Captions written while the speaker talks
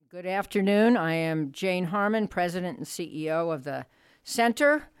Good afternoon. I am Jane Harmon, President and CEO of the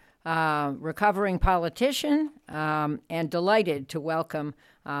Center, recovering politician, and delighted to welcome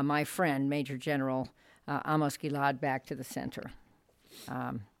my friend, Major General Amos Gilead, back to the Center.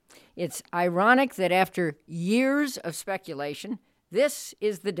 It's ironic that after years of speculation, this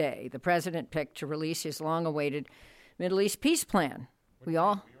is the day the president picked to release his long-awaited Middle East peace plan.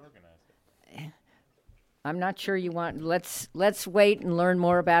 I'm not sure you want. Let's wait and learn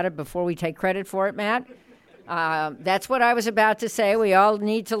more about it before we take credit for it, Matt. That's what I was about to say. We all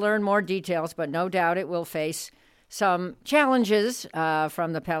need to learn more details, but no doubt it will face some challenges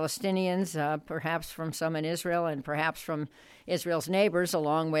from the Palestinians, perhaps from some in Israel, and perhaps from Israel's neighbors,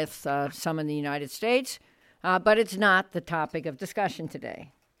 along with some in the United States. But it's not the topic of discussion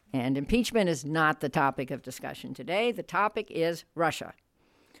today. And impeachment is not the topic of discussion today. The topic is Russia.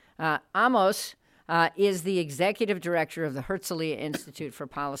 Amos is the executive director of the Herzliya Institute for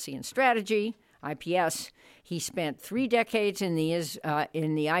Policy and Strategy, IPS. He spent 3 decades in the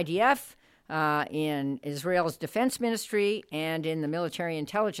IDF, in Israel's Defense Ministry, and in the Military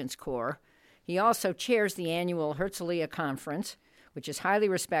Intelligence Corps. He also chairs the annual Herzliya Conference, which is highly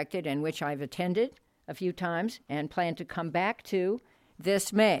respected and which I've attended a few times and plan to come back to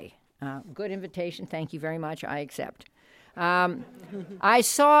this May. Good invitation. Thank you very much. I accept. I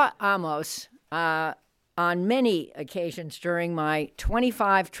saw Amos on many occasions during my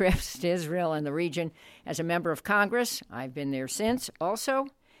 25 trips to Israel and the region as a member of Congress. I've been there since also.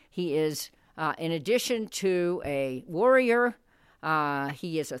 He is, in addition to a warrior,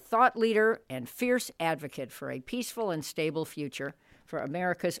 he is a thought leader and fierce advocate for a peaceful and stable future for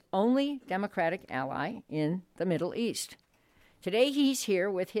America's only democratic ally in the Middle East. Today he's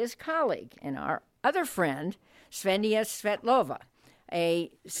here with his colleague and our other friend, Ksenia Svetlova,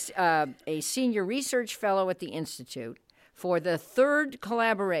 a senior research fellow at the Institute, for the third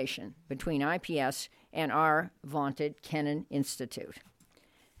collaboration between IPS and our vaunted Kennan Institute.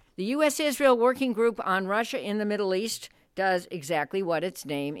 The U.S.-Israel Working Group on Russia in the Middle East does exactly what its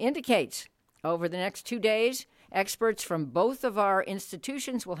name indicates. Over the next 2 days, experts from both of our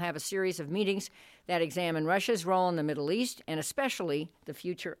institutions will have a series of meetings that examine Russia's role in the Middle East and especially the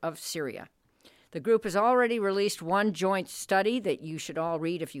future of Syria. The group has already released one joint study that you should all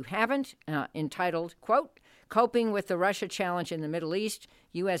read if you haven't, entitled, quote, Coping with the Russia Challenge in the Middle East,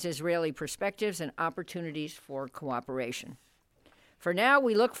 U.S.-Israeli Perspectives and Opportunities for Cooperation. For now,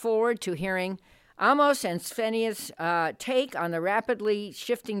 we look forward to hearing Amos and Ksenia's take on the rapidly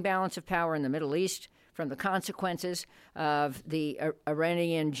shifting balance of power in the Middle East, from the consequences of the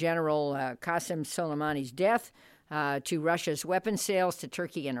Iranian General Qassem Suleimani's death, to Russia's weapons sales to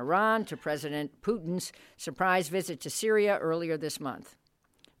Turkey and Iran, to President Putin's surprise visit to Syria earlier this month.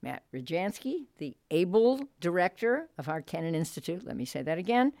 Matt Rajansky, the able director of our Kennan Institute, let me say that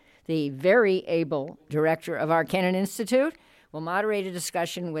again, the very able director of our Kennan Institute, will moderate a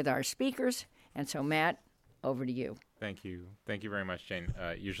discussion with our speakers. And so, Matt, over to you. Thank you. Thank you very much, Jane.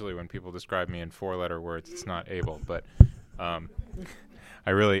 Usually when people describe me in 4-letter words, it's not able, but I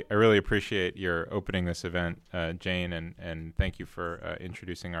really appreciate your opening this event, Jane, and thank you for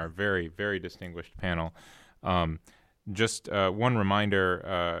introducing our very, very distinguished panel. Just one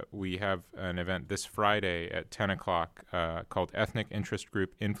reminder, we have an event this Friday at 10 o'clock called Ethnic Interest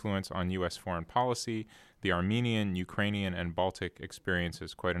Group Influence on U.S. Foreign Policy, the Armenian, Ukrainian, and Baltic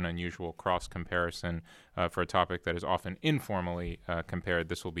Experiences. Quite an unusual cross-comparison for a topic that is often informally compared.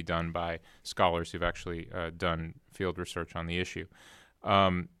 This will be done by scholars who've actually done field research on the issue.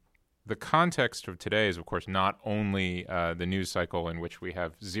 The context of today is, of course, not only the news cycle in which we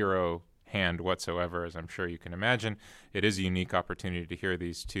have zero hand whatsoever, as I'm sure you can imagine. It is a unique opportunity to hear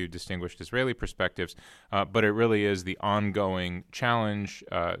these two distinguished Israeli perspectives, but it really is the ongoing challenge,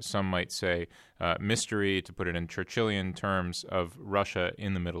 some might say mystery, to put it in Churchillian terms, of Russia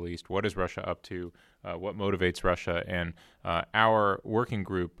in the Middle East. What is Russia up to? What motivates Russia? And our working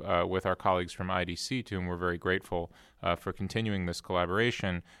group with our colleagues from IDC, to whom we're very grateful for continuing this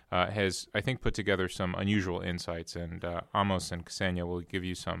collaboration, has, I think, put together some unusual insights. And Amos and Ksenia will give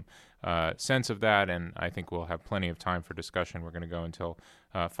you some sense of that, and I think we'll have plenty of time for discussion. We're going to go until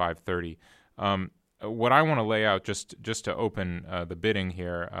 5:30. What I want to lay out, just to open the bidding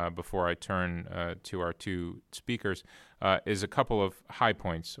here before I turn to our two speakers, is a couple of high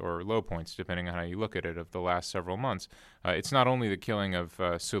points or low points, depending on how you look at it, of the last several months. It's not only the killing of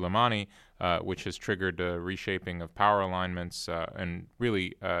Suleimani, which has triggered a reshaping of power alignments and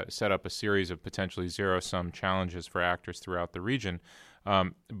really set up a series of potentially zero-sum challenges for actors throughout the region,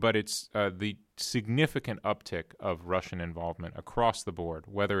 but it's the significant uptick of Russian involvement across the board,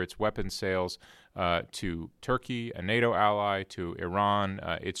 whether it's weapons sales to Turkey, a NATO ally, to Iran,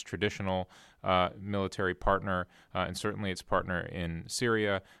 its traditional military partner, and certainly its partner in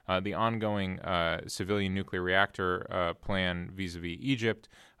Syria, the ongoing civilian nuclear reactor plan vis-a-vis Egypt,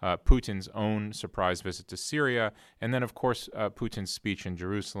 Putin's own surprise visit to Syria, and then, of course, Putin's speech in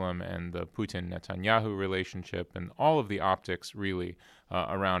Jerusalem and the Putin-Netanyahu relationship and all of the optics, really,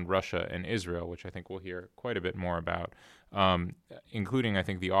 around Russia and Israel, which I think we'll hear quite a bit more about, including, I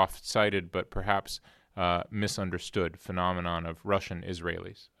think, the oft-cited but perhaps misunderstood phenomenon of Russian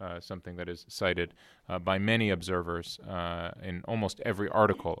Israelis, something that is cited by many observers in almost every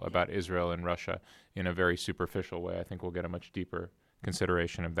article about Israel and Russia in a very superficial way. I think we'll get a much deeper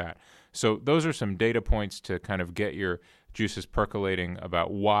consideration of that. So those are some data points to kind of get your juices percolating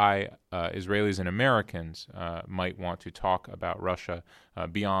about why Israelis and Americans might want to talk about Russia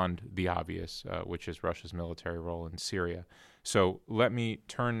beyond the obvious, which is Russia's military role in Syria. So let me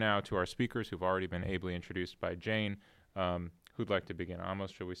turn now to our speakers who've already been ably introduced by Jane. Who'd like to begin? Amos,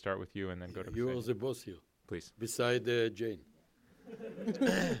 shall we start with you and then go to You are the boss here. Please. Beside Jane.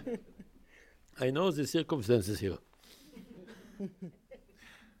 I know the circumstances here.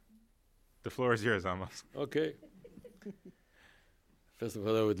 The floor is yours, Amos. Okay. First of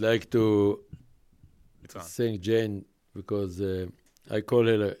all, I would like to thank Jane because I call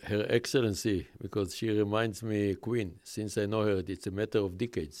her Her Excellency because she reminds me Queen. Since I know her, it's a matter of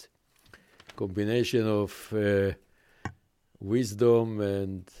decades. Combination of wisdom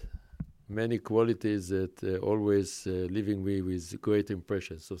and many qualities that always leaving me with great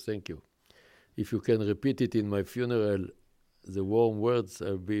impression. So thank you. If you can repeat it in my funeral, the warm words,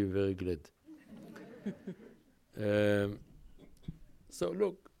 I'll be very glad. So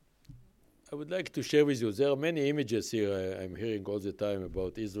look, I would like to share with you, there are many images here I'm hearing all the time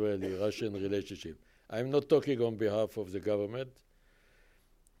about Israeli-Russian relationship. I'm not talking on behalf of the government.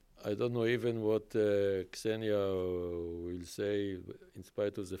 I don't know even what Ksenia will say in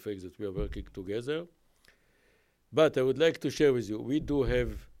spite of the fact that we are working together. But I would like to share with you, we do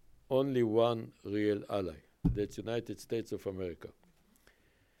have only one real ally. That's United States of America.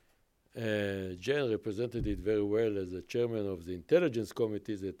 Jen represented it very well as the chairman of the intelligence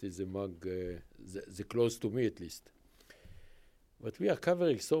committee that is among the close to me at least. But we are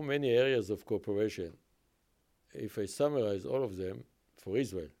covering so many areas of cooperation. If I summarize all of them, for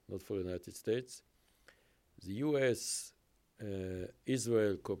Israel, not for the United States, the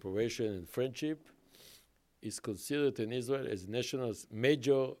U.S.-Israel cooperation and friendship is considered in Israel as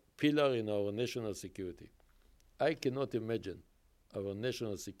major pillar in our national security. I cannot imagine our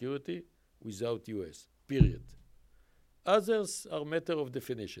national security without U.S., period. Others are matter of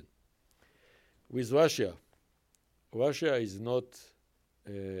definition. With Russia, Russia is not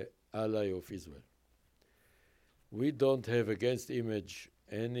an ally of Israel. We don't have against image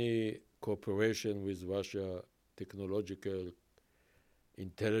any cooperation with Russia, technological,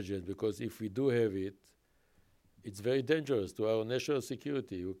 intelligence, because if we do have it, it's very dangerous to our national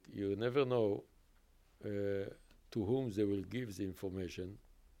security. You never know to whom they will give the information.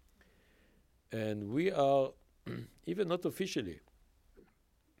 And we are, even not officially,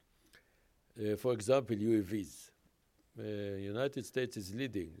 for example, UAVs. United States is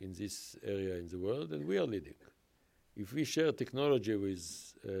leading in this area in the world, and we are leading. If we share technology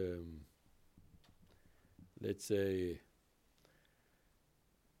with, let's say,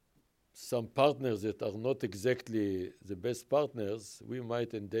 some partners that are not exactly the best partners, we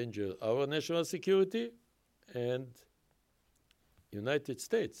might endanger our national security and United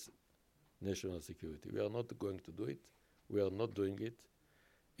States national security. We are not going to do it. We are not doing it.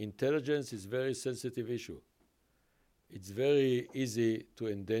 Intelligence is a very sensitive issue. It's very easy to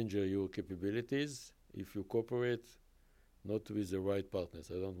endanger your capabilities if you cooperate not with the right partners.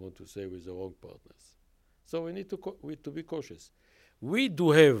 I don't want to say with the wrong partners. So we need to be cautious. We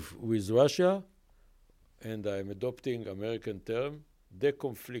do have with Russia, and I'm adopting American term,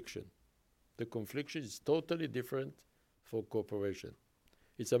 deconfliction. Deconfliction is totally different from cooperation.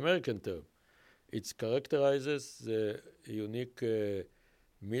 It's American term. It characterizes the unique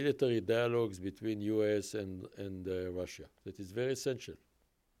military dialogues between U.S. and Russia. That is very essential.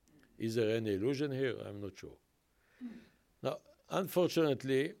 Is there any illusion here? I'm not sure. Now,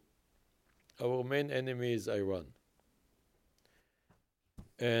 unfortunately, our main enemy is Iran.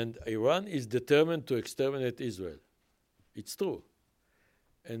 And Iran is determined to exterminate Israel. It's true.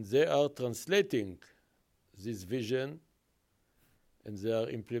 And they are translating this vision and they are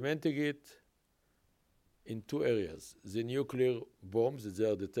implementing it in two areas. The nuclear bombs that they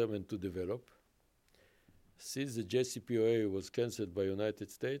are determined to develop. Since the JCPOA was cancelled by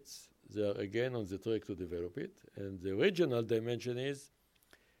United States, they are again on the track to develop it. And the regional dimension is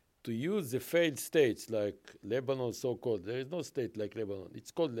to use the failed states like Lebanon, so-called. There is no state like Lebanon.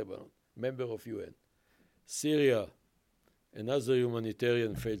 It's called Lebanon, member of UN. Syria, another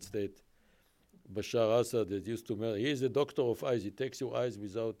humanitarian failed state. Bashar Assad that used to marry. He is a doctor of eyes. He takes your eyes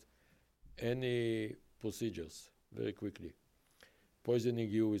without any procedures very quickly, poisoning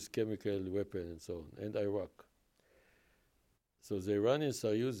you with chemical weapon and so on, and Iraq. So the Iranians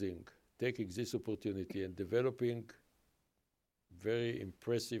are taking this opportunity and developing very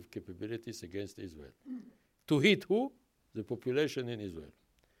impressive capabilities against Israel. To hit who? The population in Israel.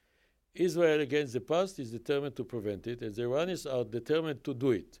 Israel against the past is determined to prevent it, and the Iranians are determined to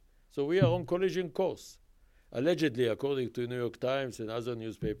do it. So we are on collision course. Allegedly, according to New York Times and other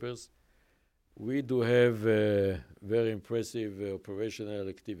newspapers, we do have very impressive operational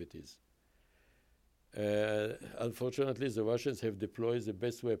activities. Unfortunately, the Russians have deployed the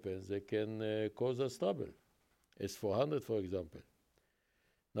best weapons that can cause us trouble, S-400, for example.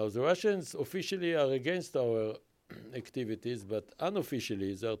 Now, the Russians officially are against our activities, but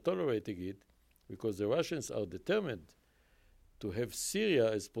unofficially they are tolerating it because the Russians are determined to have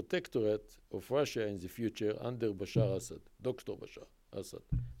Syria as protectorate of Russia in the future under Bashar Assad, Dr. Bashar Assad,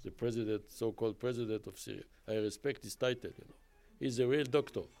 the president, so-called president of Syria. I respect his title, you know. He's a real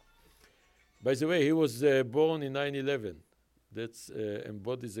doctor. By the way, he was born in 9/11. That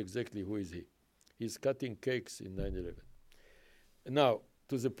embodies exactly who is he. He's cutting cakes in 9/11. Now,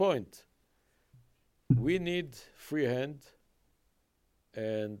 to the point, we need free hand.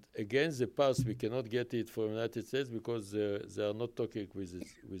 And against the past, we cannot get it from the United States because they are not talking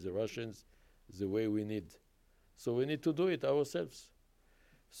with the Russians the way we need. So we need to do it ourselves.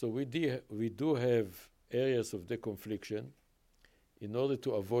 So we do have areas of deconfliction in order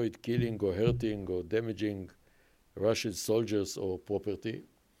to avoid killing or hurting or damaging Russian soldiers or property.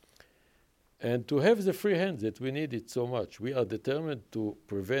 And to have the free hand that we need it so much. We are determined to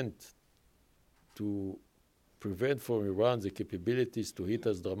prevent from Iran the capabilities to hit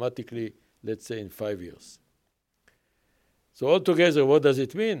us dramatically, let's say in 5 years. So altogether, what does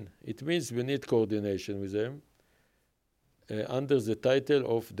it mean? It means we need coordination with them under the title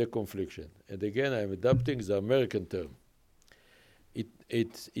of deconfliction. And again, I'm adapting the American term.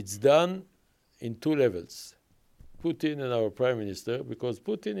 It's done in 2 levels. Putin and our prime minister, because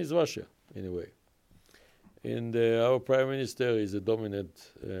Putin is Russia in a way. And our prime minister is a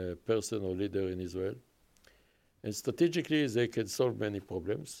dominant person or leader in Israel. And strategically, they can solve many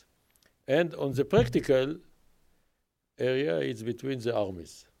problems. And on the practical area, it's between the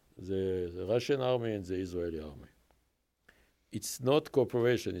armies, the Russian army and the Israeli army. It's not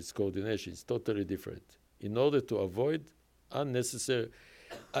cooperation, it's coordination. It's totally different. In order to avoid unnecessary...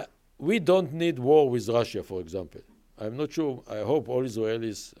 we don't need war with Russia, for example. I'm not sure. I hope all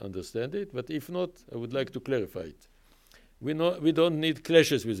Israelis understand it. But if not, I would like to clarify it. We don't need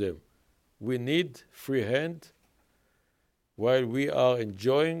clashes with them. We need free hand while we are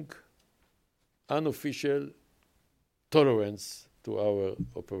enjoying unofficial tolerance to our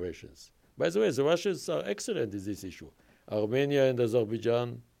operations. By the way, the Russians are excellent in this issue. Armenia and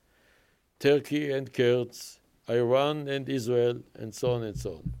Azerbaijan, Turkey and Kurds, Iran and Israel, and so on and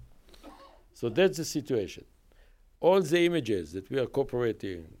so on. So that's the situation. All the images that we are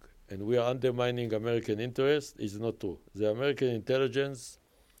cooperating and we are undermining American interest is not true. The American intelligence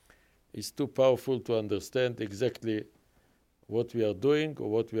is too powerful to understand exactly what we are doing or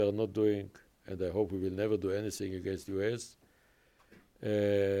what we are not doing, and I hope we will never do anything against the U.S.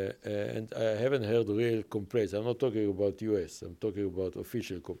 And I haven't heard real complaints. I'm not talking about U.S. I'm talking about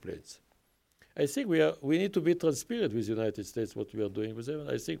official complaints. I think we need to be transparent with the United States what we are doing with them, and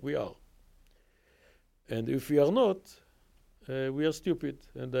I think we are. And if we are not, we are stupid,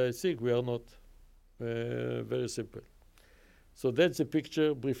 and I think we are not. Very simple. So that's the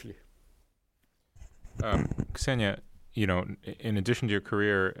picture briefly. Ksenia, you know, in addition to your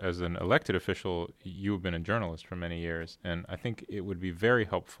career as an elected official, you have been a journalist for many years, and I think it would be very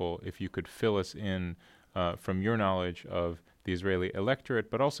helpful if you could fill us in from your knowledge of the Israeli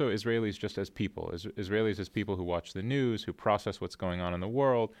electorate, but also Israelis just as people, Israelis as people who watch the news, who process what's going on in the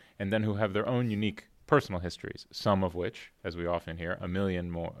world, and then who have their own unique personal histories, some of which, as we often hear, 1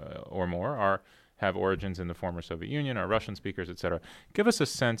 million more or more have origins in the former Soviet Union, are Russian speakers, etc. Give us a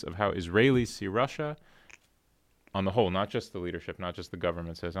sense of how Israelis see Russia on the whole, not just the leadership, not just the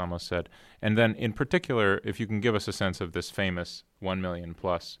governments, as Amos said. And then in particular, if you can give us a sense of this famous 1 million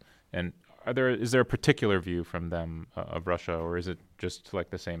plus, and is there a particular view from them of Russia, or is it just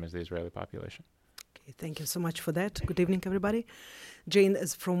like the same as the Israeli population? Okay, thank you so much for that. Good evening, everybody. Jane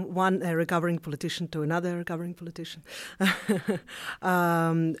is from one recovering politician to another recovering politician.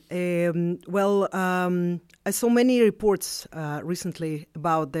 I saw many reports recently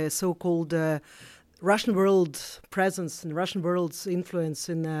about the so-called Russian world presence and Russian world's influence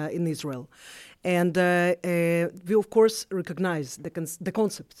in Israel. And we, of course, recognize the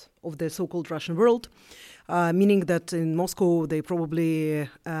concept of the so-called Russian world, meaning that in Moscow they probably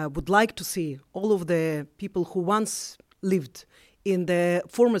would like to see all of the people who once lived in the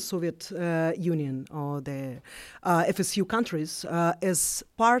former Soviet Union or the FSU countries as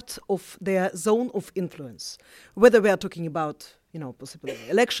part of their zone of influence, whether we are talking about possibly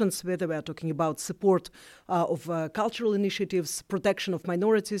elections, whether we are talking about support of cultural initiatives, protection of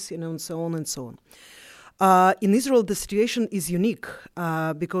minorities, and so on and so on. In Israel, the situation is unique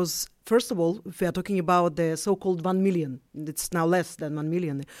because, first of all, if we are talking about the so-called 1 million, it's now less than 1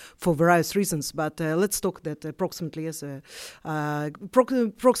 million for various reasons, but let's talk that approximately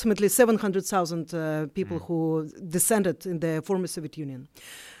approximately 700,000 people who descended in the former Soviet Union.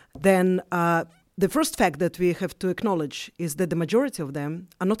 Then the first fact that we have to acknowledge is that the majority of them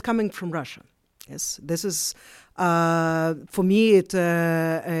are not coming from Russia. Yes, this is, for me, it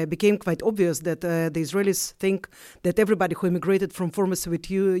became quite obvious that the Israelis think that everybody who immigrated from former Soviet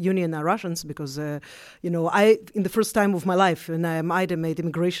Union are Russians because, I, in the first time of my life, when I made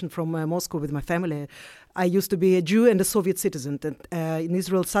immigration from Moscow with my family, I used to be a Jew and a Soviet citizen. And in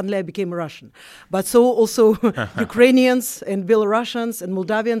Israel, suddenly I became a Russian. But so also Ukrainians and Belarusians and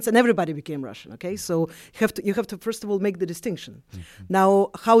Moldavians and everybody became Russian. Okay, so you have to first of all make the distinction. Mm-hmm. Now,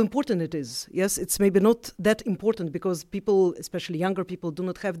 how important it is? Yes, it's maybe not that important because people, especially younger people, do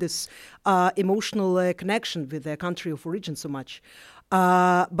not have this emotional connection with their country of origin so much.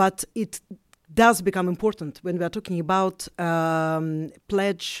 But it does become important when we are talking about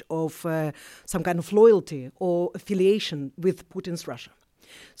pledge of some kind of loyalty or affiliation with Putin's Russia.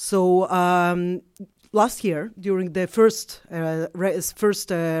 So last year, during the first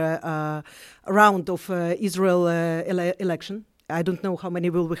round of Israel election, I don't know how many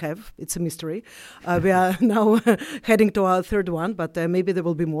will we have. It's a mystery. We are now heading to our third one, but maybe there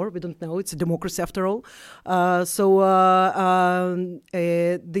will be more. We don't know. It's a democracy after all. There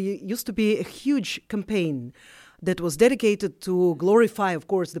used to be a huge campaign that was dedicated to glorify, of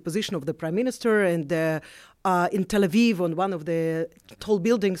course, the position of the prime minister. And in Tel Aviv, on one of the tall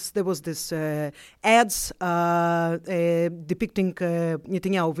buildings, there was this ads depicting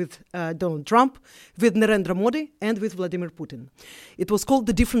Netanyahu with Donald Trump, with Narendra Modi, and with Vladimir Putin. It was called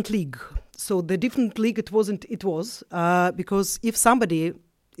the Different League. So the Different League, it was because if somebody,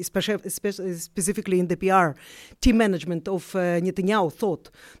 especially specifically in the PR team management of Netanyahu, thought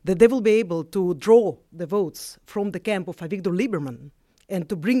that they will be able to draw the votes from the camp of Avigdor Lieberman and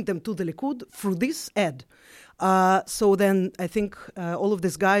to bring them to the Likud through this ad. So then I think all of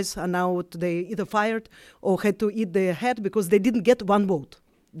these guys are now today either fired or had to eat their head because they didn't get one vote.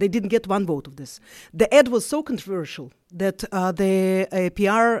 They didn't get one vote of this. The ad was so controversial that the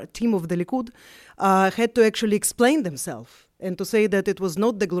PR team of the Likud had to actually explain themselves and to say that it was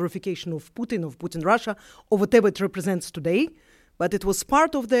not the glorification of Putin Russia, or whatever it represents today, but it was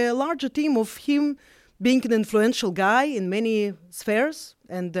part of the larger team of him being an influential guy in many spheres.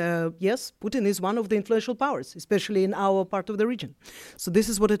 And yes, Putin is one of the influential powers, especially in our part of the region. So this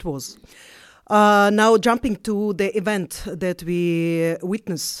is what it was. Now jumping to the event that we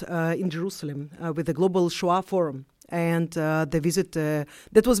witnessed in Jerusalem with the Global Shoah Forum and the visit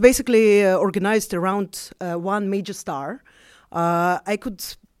that was basically organized around one major star. I could,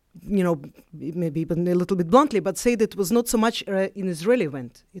 maybe even a little bit bluntly, but say that it was not so much an Israeli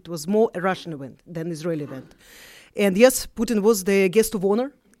event. It was more a Russian event than an Israeli event. And yes, Putin was the guest of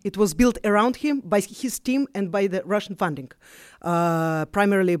honor. It was built around him by his team and by the Russian funding,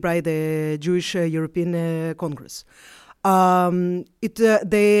 primarily by the Jewish European Congress. The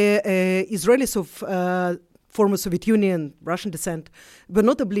Israelis of former Soviet Union, Russian descent, were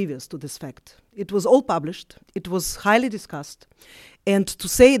not oblivious to this fact. It was all published. It was highly discussed. And to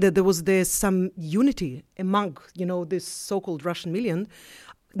say that there was some unity among, this so-called Russian million,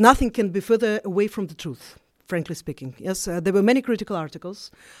 nothing can be further away from the truth, frankly speaking. Yes, there were many critical articles.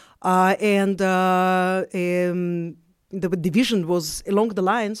 And the division was along the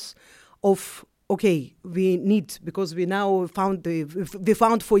lines of, okay, we need, because we now found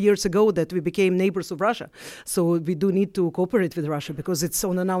 4 years ago that we became neighbors of Russia. So we do need to cooperate with Russia because it's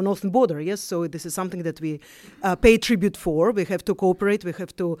on the now northern border, yes? So this is something that we pay tribute for. We have to cooperate. We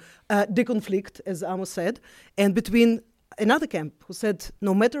have to deconflict, as Amos said. And between another camp who said,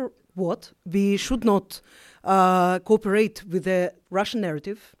 no matter what, we should not cooperate with the Russian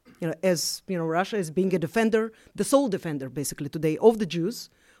narrative. as Russia is being a defender, the sole defender, basically today, of the Jews,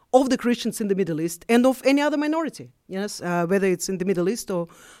 of the Christians in the Middle East, and of any other minority. Yes, whether it's in the Middle East or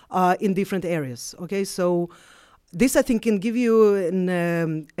in different areas. Okay, so this I think can give you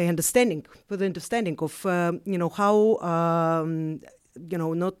an understanding, further understanding of how.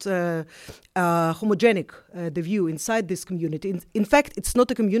 Not homogenic, the view inside this community. In fact, it's not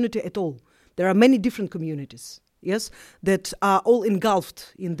a community at all. There are many different communities, yes, that are all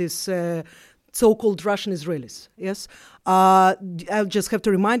engulfed in this so-called Russian Israelis, yes. I'll just have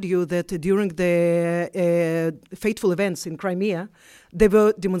to remind you that during the fateful events in Crimea, there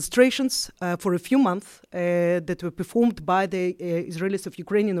were demonstrations for a few months that were performed by the Israelis of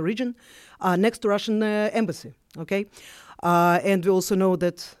Ukrainian origin next to Russian embassy, okay? And we also know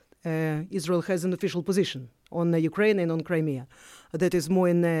that Israel has an official position on Ukraine and on Crimea that is more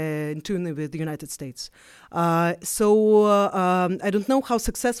in tune with the United States. So I don't know how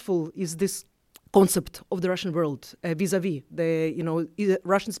successful is this concept of the Russian world vis-a-vis the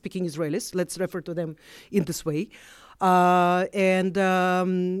Russian-speaking Israelis. Let's refer to them in this way.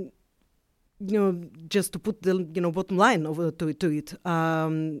 Just to put the bottom line over to it.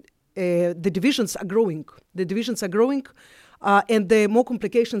 The divisions are growing. And the more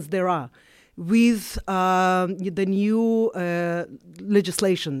complications there are with the new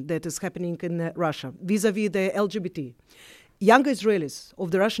legislation that is happening in Russia vis-a-vis the LGBT. Younger Israelis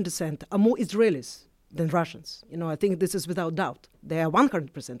of the Russian descent are more Israelis than Russians. I think this is without doubt. They are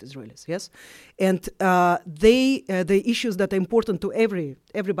 100% Israelis, yes? And the issues that are important to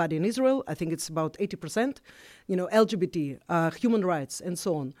everybody in Israel, I think it's about 80%, LGBT, human rights, and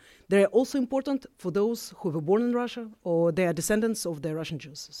so on. They're also important for those who were born in Russia or they are descendants of the Russian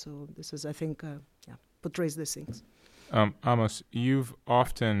Jews. So this is, I think, portrays these things. Amos, you've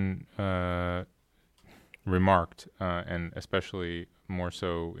often remarked, and especially more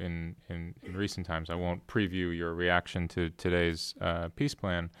so in recent times, I won't preview your reaction to today's peace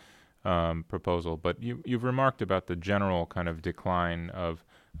plan proposal, but you've remarked about the general kind of decline of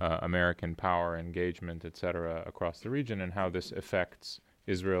American power, engagement, et cetera, across the region, and how this affects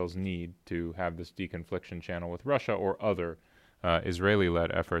Israel's need to have this deconfliction channel with Russia or other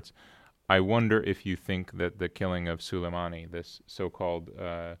Israeli-led efforts. I wonder if you think that the killing of Suleimani, this so-called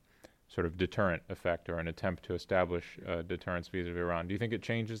sort of deterrent effect or an attempt to establish deterrence vis-a-vis Iran, do you think it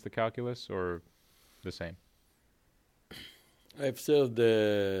changes the calculus or the same? I've served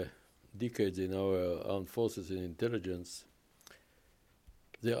decades in our armed forces and intelligence.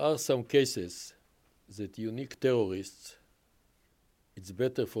 There are some cases that unique terrorists, it's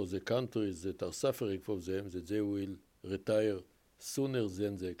better for the countries that are suffering from them that they will retire sooner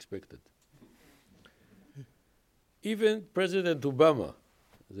than they expected. Even President Obama,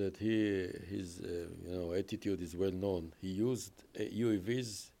 that his attitude is well known. He used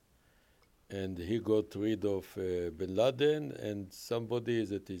UAVs, and he got rid of bin Laden and somebody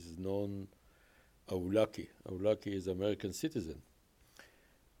that is known, Awlaki. Awlaki is American citizen.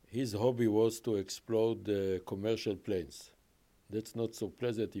 His hobby was to explode commercial planes. That's not so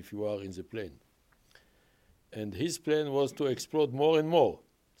pleasant if you are in the plane. And his plan was to explode more and more.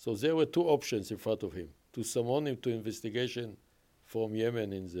 So there were two options in front of him: to summon him to investigation from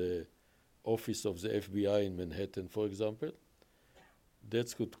Yemen in the office of the FBI in Manhattan, for example.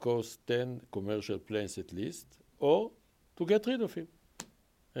 That could cost 10 commercial planes at least, or to get rid of him.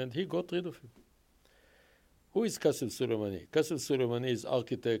 And he got rid of him. Who is Qassem Suleimani? Qassem Suleimani is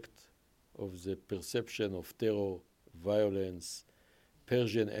architect of the perception of terror, violence,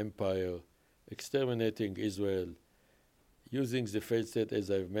 Persian Empire, exterminating Israel, using the failed state,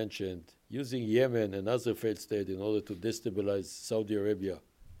 as I've mentioned, using Yemen and other failed state in order to destabilize Saudi Arabia,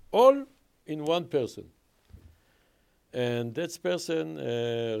 all in one person. And that person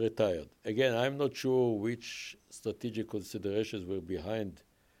retired. Again, I'm not sure which strategic considerations were behind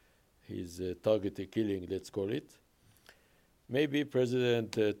his targeted killing, let's call it. Maybe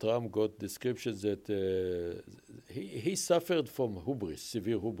President Trump got descriptions that he suffered from hubris,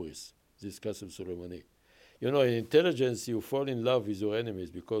 severe hubris, this Qassem Suleimani. In intelligence, you fall in love with your enemies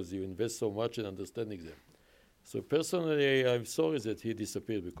because you invest so much in understanding them. So personally, I'm sorry that he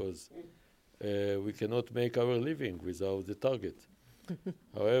disappeared because we cannot make our living without the target.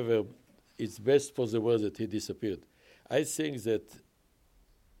 However, it's best for the world that he disappeared. I think that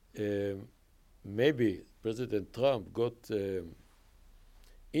maybe President Trump got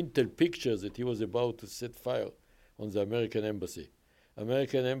intel pictures that he was about to set fire on the American embassy.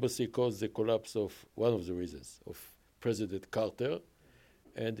 American embassy caused the collapse of one of the reasons of President Carter,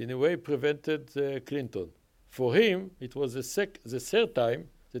 and in a way prevented Clinton. For him, it was the third time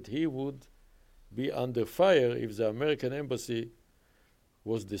that he would be under fire if the American embassy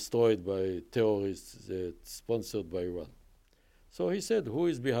was destroyed by terrorists sponsored by Iran. So he said, who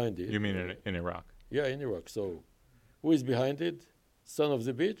is behind it? You mean in Iraq? Yeah, in Iraq. So who is behind it? Son of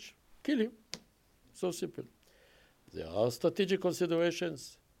the bitch, kill him. So simple. There are strategic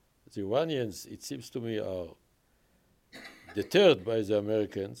considerations. The Iranians, it seems to me, are deterred by the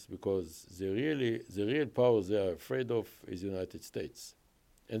Americans because the real power they are afraid of is the United States.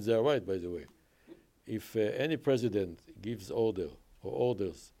 And they are right, by the way. If any president gives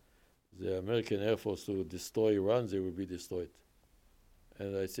orders the American Air Force to destroy Iran, they will be destroyed.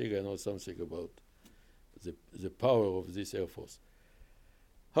 And I think I know something about the power of this Air Force.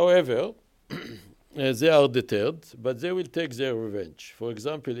 However, they are deterred, but they will take their revenge. For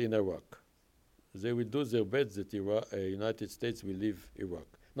example, in Iraq, they will do their best that United States will leave Iraq.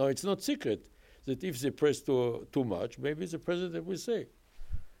 Now, it's not secret that if they press too much, maybe the president will say,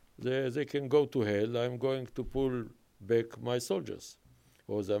 they can go to hell, I'm going to pull back my soldiers,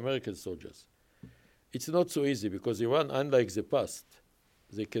 or the American soldiers. It's not so easy, because Iran, unlike the past,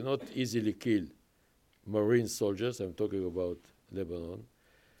 they cannot easily kill Marine soldiers, I'm talking about Lebanon.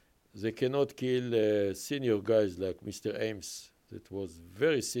 They cannot kill senior guys like Mr. Ames, that was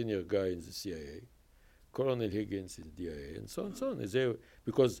very senior guy in the CIA, Colonel Higgins in the DIA, and so on and so on.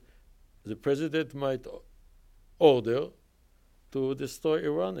 Because the president might order to destroy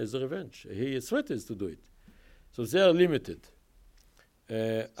Iran as a revenge. He threatens to do it. So they are limited.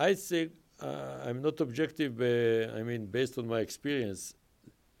 I think, I'm not objective, based on my experience,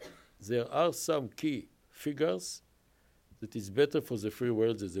 there are some key figures that is better for the free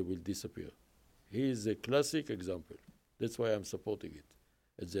world that they will disappear. He is a classic example. That's why I'm supporting it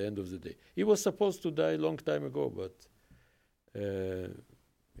at the end of the day. He was supposed to die a long time ago, but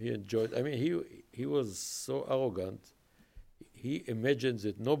he enjoyed. He was so arrogant. He imagined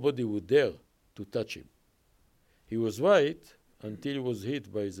that nobody would dare to touch him. He was right until he was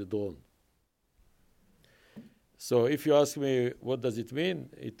hit by the drone. So if you ask me what does it mean,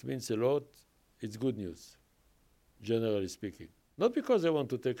 it means a lot. It's good news, generally speaking. Not because I want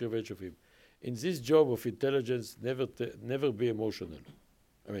to take revenge of him. In this job of intelligence, never be emotional.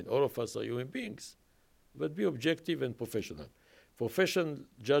 All of us are human beings, but be objective and professional. Professional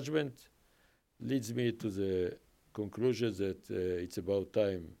judgment leads me to the conclusion that it's about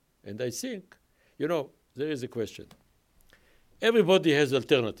time. And I think, there is a question. Everybody has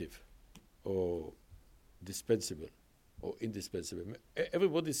alternative, or dispensable, or indispensable.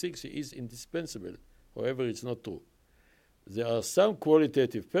 Everybody thinks he is indispensable. However, it's not true. There are some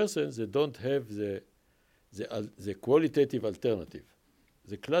qualitative persons that don't have the qualitative alternative.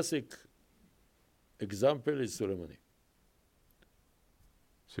 The classic example is Soleimani.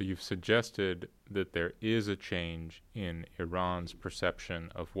 So you've suggested that there is a change in Iran's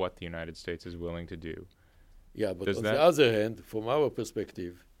perception of what the United States is willing to do. Yeah, but on the other hand, from our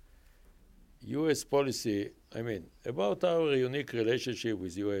perspective, U.S. policy, about our unique relationship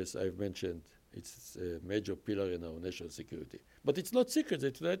with U.S., I've mentioned, it's a major pillar in our national security. But it's not secret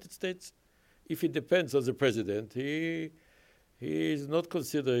that the United States, if it depends on the president, he is not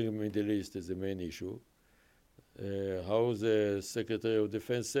considering the Middle East as the main issue. How the Secretary of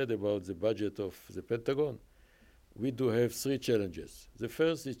Defense said about the budget of the Pentagon, we do have three challenges. The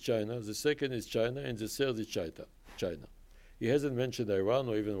first is China, the second is China, and the third is China. He hasn't mentioned Iran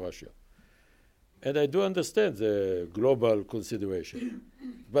or even Russia. And I do understand the global consideration.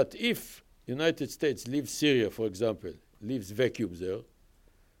 But if United States leaves Syria, for example, leaves vacuum there,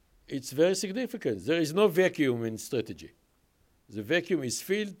 it's very significant. There is no vacuum in strategy. The vacuum is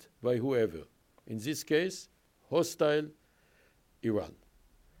filled by whoever. In this case, hostile Iran.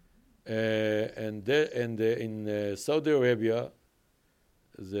 In Saudi Arabia,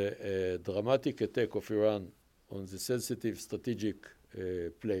 the dramatic attack of Iran on the sensitive strategic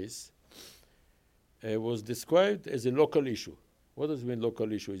place was described as a local issue. What does it mean,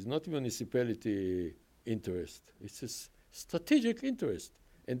 local issue? It's not municipality interest. It's a strategic interest.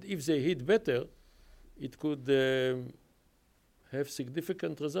 And if they hit better, it could have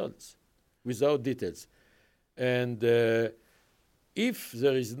significant results without details. And if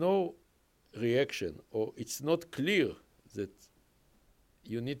there is no reaction, or it's not clear that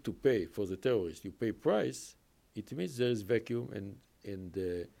you need to pay for the terrorist, you pay price, it means there is vacuum and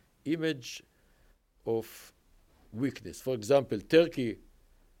the image of weakness. For example, Turkey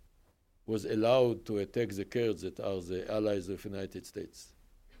was allowed to attack the Kurds that are the allies of the United States.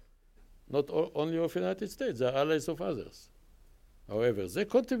 Not only of the United States, they are allies of others. However, they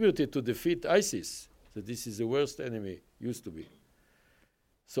contributed to defeat ISIS, that this is the worst enemy used to be.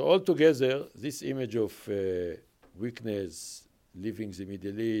 So altogether, this image of leaving the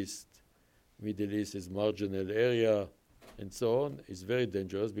Middle East as marginal area, and so on is very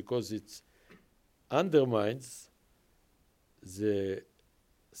dangerous because it undermines the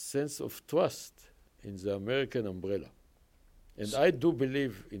sense of trust in the American umbrella. And I do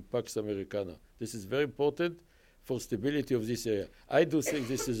believe in Pax Americana. This is very important for stability of this area. I do think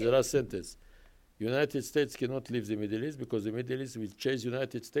this is the last sentence. United States cannot leave the Middle East because the Middle East will chase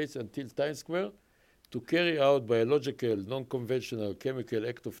United States until Times Square to carry out biological, non-conventional chemical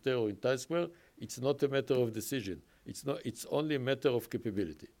act of terror in Times Square. It's not a matter of decision. It's only a matter of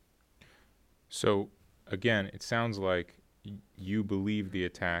capability. So, again, it sounds like you believe the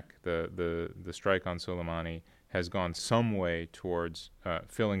attack, the strike on Soleimani, has gone some way towards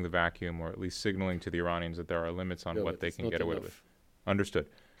filling the vacuum, or at least signaling to the Iranians that there are limits on what they can get away with. Understood.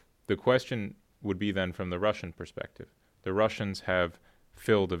 The question would be then from the Russian perspective. The Russians have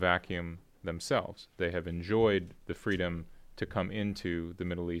filled a vacuum themselves. They have enjoyed the freedom to come into the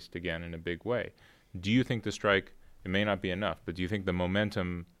Middle East again in a big way. Do you think the strike, it may not be enough, but do you think the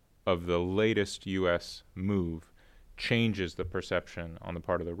momentum of the latest U.S. move changes the perception on the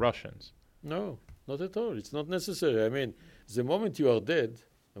part of the Russians? No, not at all. It's not necessary. I mean, the moment you are dead,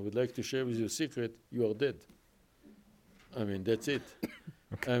 I would like to share with you a secret, you are dead. I mean, that's it.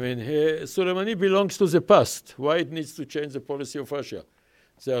 Okay. I mean, Soleimani belongs to the past. Why it needs to change the policy of Russia?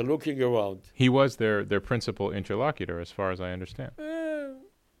 They are looking around. He was their principal interlocutor, as far as I understand.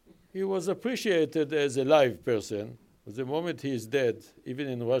 He was appreciated as a live person. But the moment he is dead, even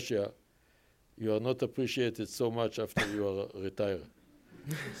in Russia, you are not appreciated so much after you are retired.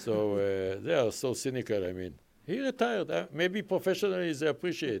 So they are so cynical. I mean, he retired. Maybe professionally they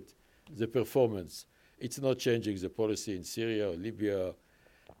appreciate the performance. It's not changing the policy in Syria or Libya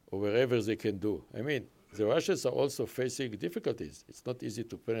or wherever they can do. I mean, the Russians are also facing difficulties. It's not easy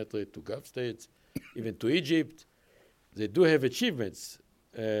to penetrate to Gulf states, even to Egypt. They do have achievements,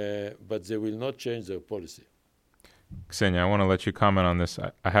 but they will not change their policy. Ksenia, I want to let you comment on this.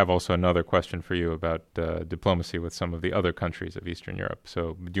 I have also another question for you about diplomacy with some of the other countries of Eastern Europe.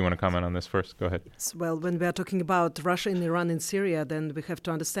 So do you want to comment on this first? Go ahead. Well, when we are talking about Russia and Iran and Syria, then we have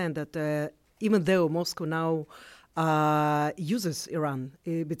to understand that even though Moscow now uses Iran,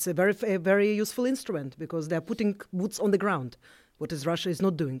 it's a very useful instrument because they are putting boots on the ground, what is Russia is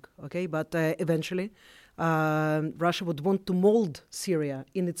not doing. Okay, but eventually Russia would want to mold Syria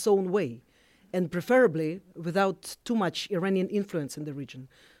in its own way, and preferably without too much Iranian influence in the region.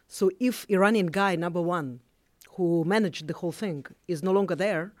 So if Iranian guy number one, who managed the whole thing, is no longer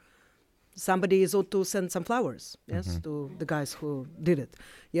there, somebody is ought to send some flowers, yes, to the guys who did it.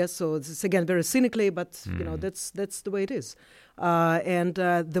 Yes, so it's again very cynically, but you know that's the way it is. And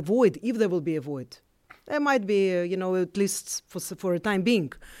the void, if there will be a void, there might be, at least for a time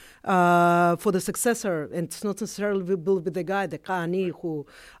being, for the successor, and it's not necessarily will be the guy, the Khani, who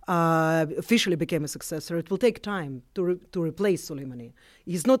officially became a successor. It will take time to replace Soleimani.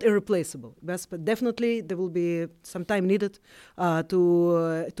 He's not irreplaceable, yes, but definitely there will be some time needed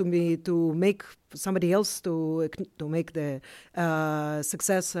to make somebody else to make the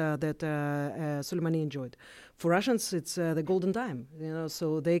success that Soleimani enjoyed. For Russians, it's the golden time,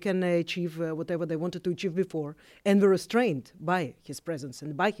 so they can achieve whatever they wanted to achieve before, and were restrained by his presence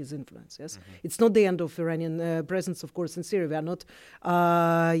and by his influence. Yes, it's not the end of Iranian presence, of course, in Syria. We are not,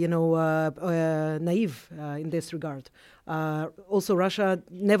 naive in this regard. Also, Russia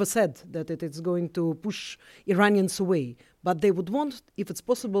never said that it is going to push Iranians away, but they would want, if it's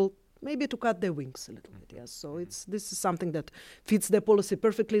possible, maybe to cut their wings a little bit, yes. So this is something that fits their policy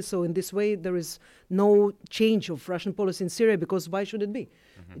perfectly. So in this way, there is no change of Russian policy in Syria, because why should it be?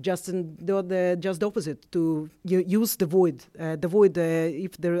 Just the opposite, to use the void.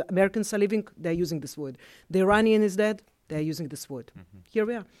 If the Americans are leaving, they're using this void. The Iranian is dead, they're using this void. Here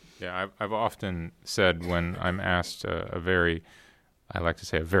we are. Yeah, I've often said when I'm asked a very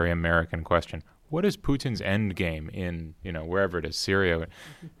American question, what is Putin's end game in, wherever it is, Syria? And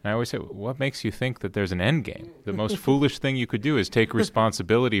I always say, what makes you think that there's an end game? The most foolish thing you could do is take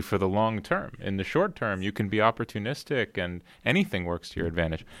responsibility for the long term. In the short term, you can be opportunistic and anything works to your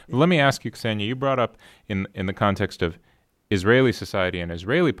advantage. But let me ask you, Ksenia, you brought up in the context of Israeli society and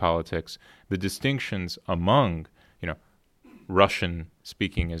Israeli politics, the distinctions among,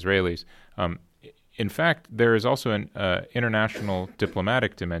 Russian-speaking Israelis. In fact, there is also an international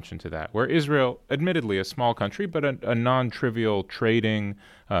diplomatic dimension to that, where Israel, admittedly a small country, but a non-trivial trading,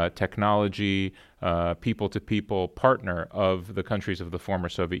 technology, people-to-people partner of the countries of the former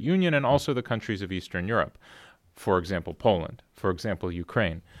Soviet Union and also the countries of Eastern Europe, for example, Poland, for example,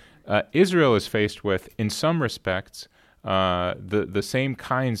 Ukraine. Israel is faced with, in some respects, the same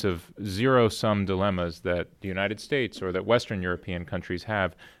kinds of zero-sum dilemmas that the United States or that Western European countries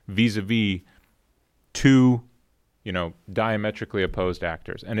have vis-a-vis two diametrically opposed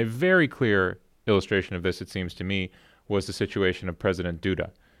actors. And a very clear illustration of this, it seems to me, was the situation of President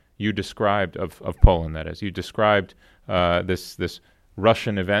Duda. You described, of Poland that is, you described this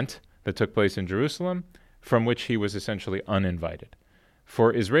Russian event that took place in Jerusalem, from which he was essentially uninvited.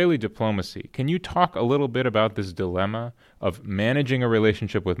 For Israeli diplomacy, can you talk a little bit about this dilemma of managing a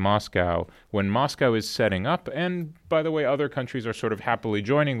relationship with Moscow when Moscow is setting up, and by the way, other countries are sort of happily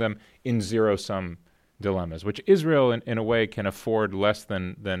joining them in zero-sum dilemmas, which Israel, in a way, can afford less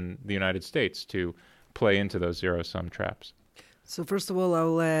than the United States to play into those zero-sum traps? So first of all,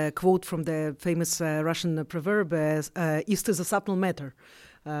 I'll quote from the famous Russian proverb, East is a subtle matter.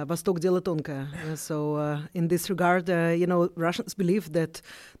 Восток дело тонкое. So in this regard, Russians believe that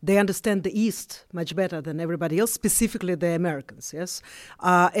they understand the East much better than everybody else, specifically the Americans, yes?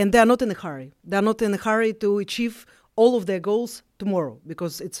 And they are not in a hurry. They are not in a hurry to achieve all of their goals tomorrow,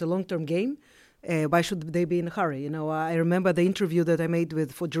 because it's a long-term game. Why should they be in a hurry? I remember the interview that I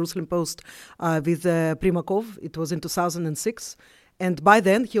made for Jerusalem Post with Primakov. It was in 2006. And by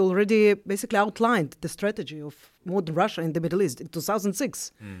then, he already basically outlined the strategy of modern Russia in the Middle East in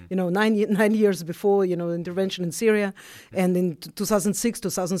 2006. 9 years before, intervention in Syria. And in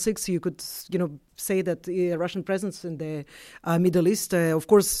 2006, you could, say that the Russian presence in the Middle East, of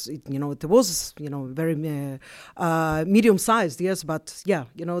course, it was, very medium-sized, yes. But,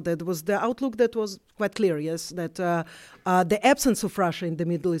 that was the outlook that was quite clear, yes, that the absence of Russia in the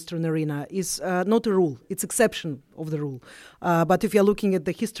Middle Eastern arena is not a rule. It's exception of the rule. But if you're looking at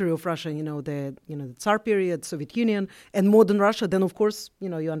the history of Russia, the Tsar period, Soviet Union, and modern Russia, then of course,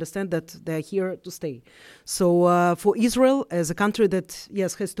 you understand that they're here to stay. So for Israel, as a country that,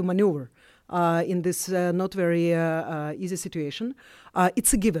 yes, has to maneuver in this not very easy situation,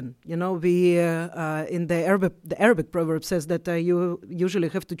 it's a given. We in the Arabic proverb says that you usually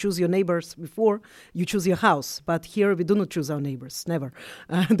have to choose your neighbors before you choose your house. But here we do not choose our neighbors, never.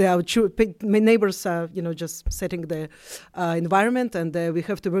 Neighbors are, just setting the environment, and we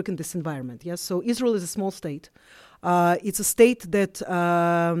have to work in this environment. Yes. So Israel is a small state. It's a state that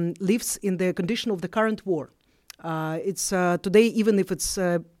lives in the condition of the current war. It's today, even if it's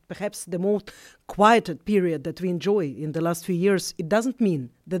perhaps the most quieted period that we enjoy in the last few years, it doesn't mean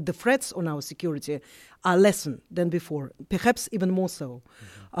that the threats on our security are lesser than before, perhaps even more so.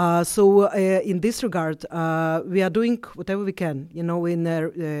 So in this regard, we are doing whatever we can, in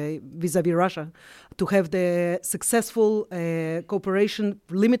vis-a-vis Russia, to have the successful cooperation,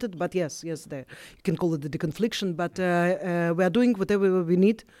 limited, but yes, you can call it the deconfliction, but we are doing whatever we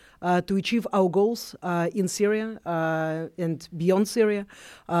need to achieve our goals in Syria and beyond Syria,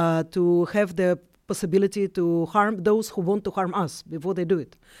 to have the possibility to harm those who want to harm us before they do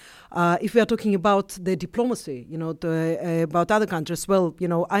it. If we are talking about the diplomacy, about other countries, well,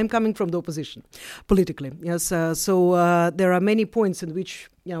 I'm coming from the opposition politically. Yes, so there are many points in which,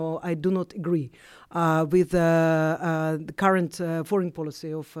 I do not agree with the current foreign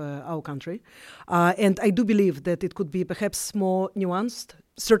policy of our country. And I do believe that it could be perhaps more nuanced,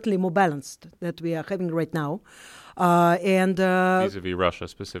 certainly more balanced that we are having right now. And vis-a-vis Russia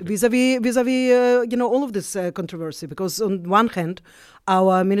specifically. Vis-a-vis, all of this controversy, because on one hand,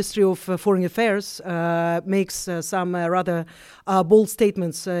 our Ministry of Foreign Affairs makes some rather bold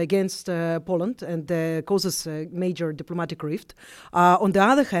statements against Poland and causes a major diplomatic rift. On the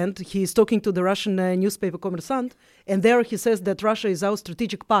other hand, he is talking to the Russian newspaper Kommersant, and there he says that Russia is our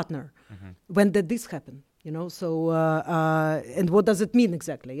strategic partner. When did this happen? So and what does it mean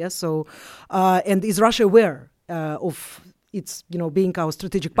exactly? Yes, so and is Russia aware of its, being our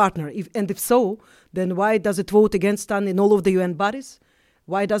strategic partner? If so, then why does it vote against us in all of the UN bodies?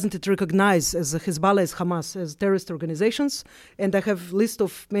 Why doesn't it recognize as Hezbollah, as Hamas, as terrorist organizations? And I have a list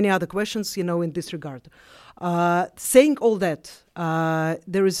of many other questions, in this regard. Saying all that,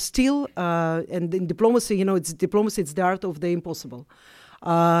 there is still, and in diplomacy, it's the art of the impossible.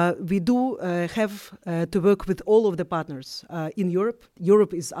 We do have to work with all of the partners in Europe.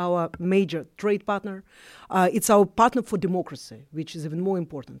 Europe is our major trade partner. It's our partner for democracy, which is even more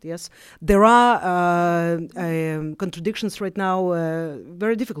important, yes. There are contradictions right now,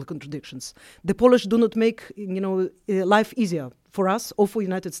 very difficult contradictions. The Polish do not make, life easier for us or for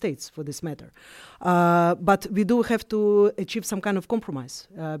United States, for this matter. But we do have to achieve some kind of compromise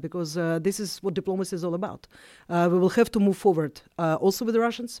because this is what diplomacy is all about. We will have to move forward also with the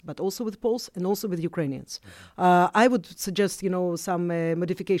Russians, but also with Poles and also with Ukrainians. I would suggest, some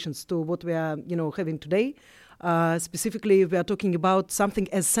modifications to what we are, having today. Specifically, we are talking about something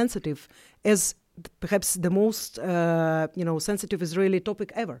as sensitive as perhaps the most, sensitive Israeli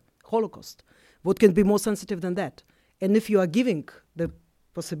topic ever, Holocaust. What can be more sensitive than that? And if you are giving the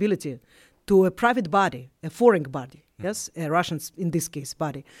possibility to a private body, a foreign body, yes, a Russian, in this case,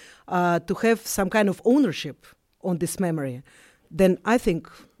 body, to have some kind of ownership on this memory, then I think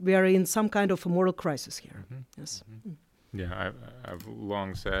we are in some kind of a moral crisis here. Yes. Yeah, I've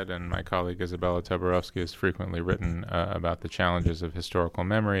long said, and my colleague Isabella Tabarovsky has frequently written about the challenges of historical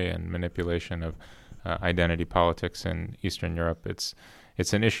memory and manipulation of identity politics in Eastern Europe.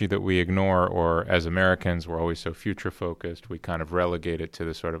 It's an issue that we ignore, or as Americans, we're always so future-focused, we kind of relegate it to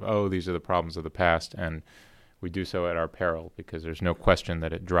the sort of, oh, these are the problems of the past, and we do so at our peril, because there's no question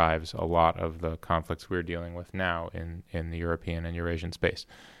that it drives a lot of the conflicts we're dealing with now in the European and Eurasian space.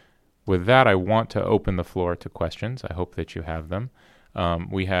 With that, I want to open the floor to questions. I hope that you have them.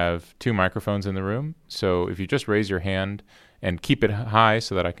 We have 2 microphones in the room, so if you just raise your hand and keep it high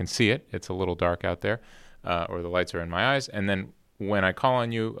so that I can see it. It's a little dark out there, or the lights are in my eyes. And then when I call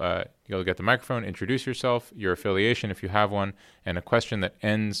on you, you'll get the microphone, introduce yourself, your affiliation if you have one, and a question that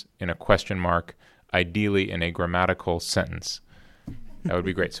ends in a question mark, ideally in a grammatical sentence. That would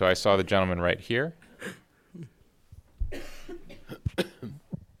be great. So I saw the gentleman right here.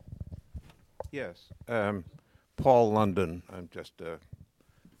 Yes. Paul London. I'm just an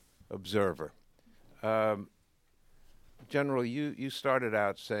observer. General, you started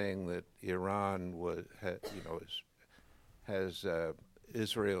out saying that Iran has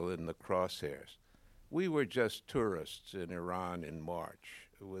Israel in the crosshairs. We were just tourists in Iran in March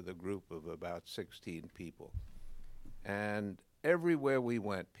with a group of about 16 people. And everywhere we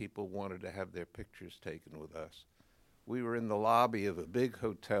went, people wanted to have their pictures taken with us. We were in the lobby of a big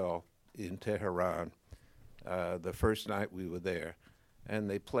hotel in Tehran the first night we were there, and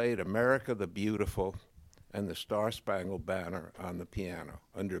they played America the Beautiful and the Star-Spangled Banner on the piano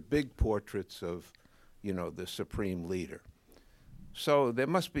under big portraits of, the supreme leader. So there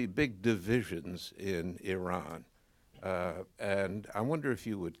must be big divisions in Iran, and I wonder if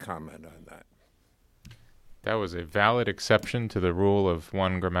you would comment on that. That was a valid exception to the rule of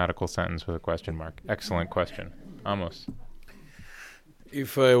one grammatical sentence with a question mark. Excellent question. Amos.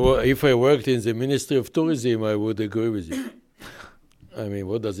 If I worked in the Ministry of Tourism, I would agree with you. I mean,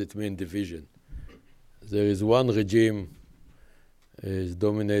 what does it mean, division? There is one regime is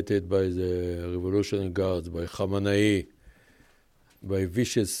dominated by the Revolutionary Guards, by Khamenei, by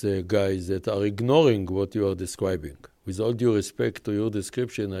vicious guys that are ignoring what you are describing. With all due respect to your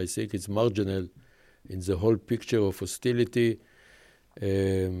description, I think it's marginal in the whole picture of hostility,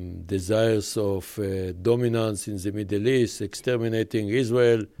 desires of dominance in the Middle East, exterminating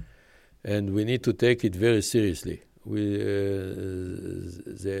Israel, and we need to take it very seriously.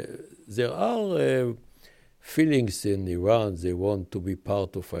 There are feelings in Iran. They want to be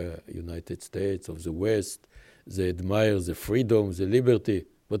part of the United States, of the West. They admire the freedom, the liberty.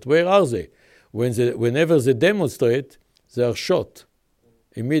 But where are they? Whenever they demonstrate, they are shot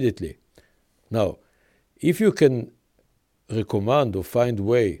immediately. Now, if you can recommend or find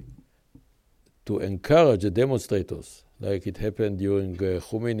way to encourage the demonstrators, like it happened during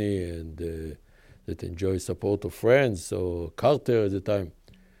Khomeini and that enjoy support of friends or Carter at the time,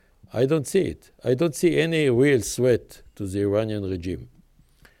 I don't see it. I don't see any real threat to the Iranian regime.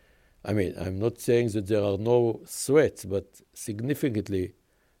 I mean, I'm not saying that there are no threats, but significantly,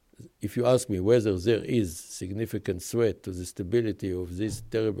 if you ask me whether there is significant threat to the stability of this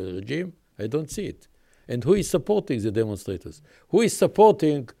terrible regime, I don't see it. And who is supporting the demonstrators? Who is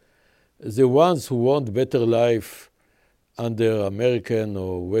supporting the ones who want better life under American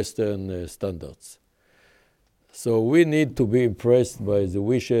or Western standards? So we need to be impressed by the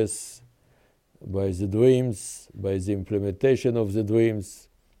wishes, by the dreams, by the implementation of the dreams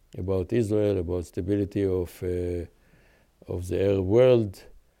about Israel, about stability of the Arab world,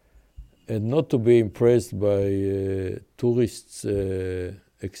 and not to be impressed by tourists'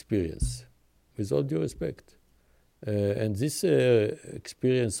 experience, with all due respect. And this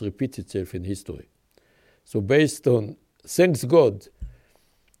experience repeats itself in history. So based on, thanks God,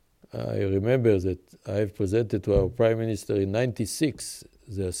 I remember that I have presented to our Prime Minister in 1996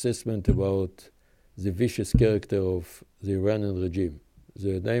 the assessment about the vicious character of the Iranian regime.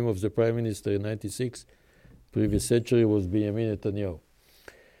 The name of the Prime Minister in 1996, previous century, was Benjamin Netanyahu.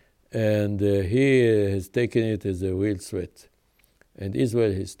 And he has taken it as a real threat. And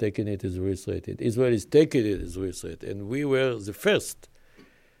Israel has taken it as a real threat. And Israel is taking it as a real threat. And we were the first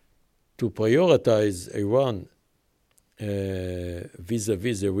to prioritize Iran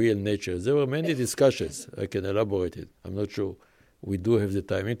vis-a-vis the real nature. There were many discussions. I can elaborate it. I'm not sure we do have the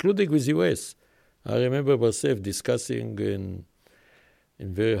time, including with the U.S. I remember myself discussing in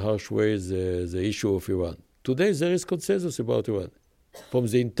very harsh ways the issue of Iran. Today there is consensus about Iran from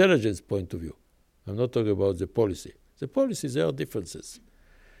the intelligence point of view. I'm not talking about the policy. The policy, there are differences.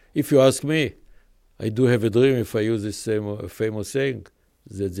 If you ask me, I do have a dream, if I use this same famous saying,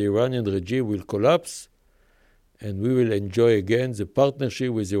 that the Iranian regime will collapse and we will enjoy again the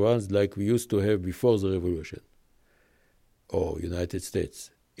partnership with Iran like we used to have before the revolution, or United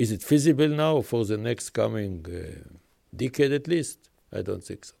States. Is it feasible now for the next coming decade at least? I don't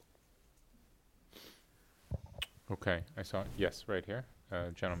think so. Okay, I saw, yes, right here.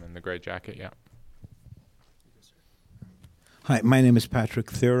 Gentleman in the gray jacket, yeah. Hi, my name is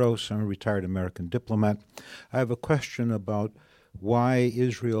Patrick Theros. I'm a retired American diplomat. I have a question about why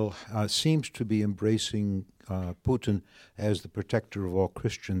Israel seems to be embracing Putin as the protector of all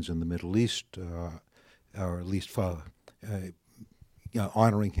Christians in the Middle East, or at least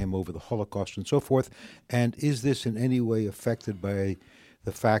honoring him over the Holocaust and so forth. And is this in any way affected by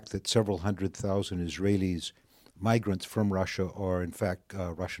the fact that several 100,000 Israelis, migrants from Russia, are in fact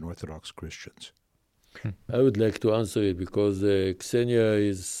Russian Orthodox Christians? I would like to answer it because Ksenia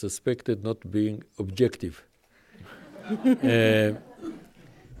is suspected not being objective.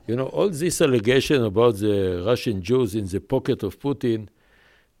 All this allegation about the Russian Jews in the pocket of Putin,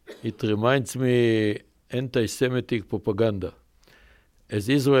 it reminds me anti-Semitic propaganda. As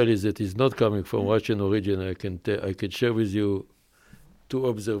Israelis that is not coming from Russian origin, I can share with you two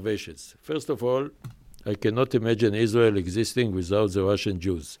observations. First of all, I cannot imagine Israel existing without the Russian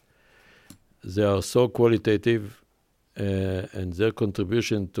Jews. They are so qualitative, and their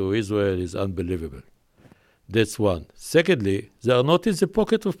contribution to Israel is unbelievable. That's one. Secondly, they are not in the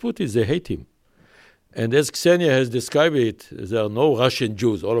pocket of Putin. They hate him. And as Ksenia has described it, there are no Russian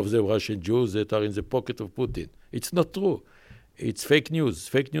Jews, all of them Russian Jews that are in the pocket of Putin. It's not true. It's fake news.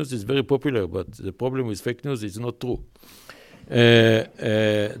 Fake news is very popular, but the problem with fake news is not true.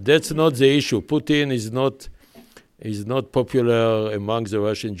 That's not the issue. Putin is not popular among the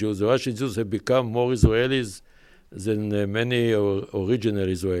Russian Jews. The Russian Jews have become more Israelis than many original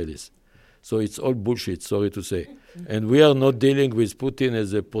Israelis. So it's all bullshit, sorry to say. And we are not dealing with Putin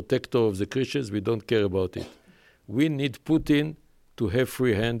as a protector of the Christians. We don't care about it. We need Putin to have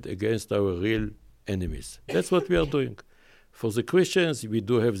free hand against our real enemies. That's what we are doing. For the Christians, we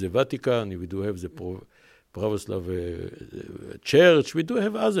do have the Vatican, we do have the Pravoslav Church, we do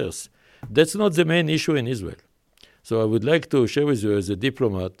have others. That's not the main issue in Israel. So I would like to share with you as a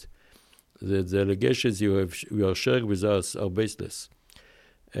diplomat that the allegations you are sharing with us are baseless.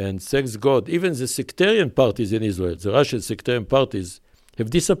 And thanks God, even the sectarian parties in Israel, the Russian sectarian parties, have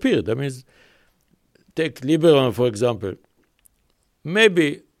disappeared. I mean, take Liberman, for example.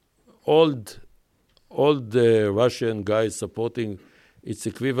 Maybe old Russian guys supporting its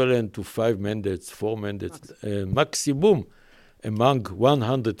equivalent to 5 mandates, 4 mandates, maximum among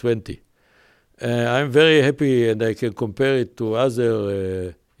 120. I'm very happy, and I can compare it to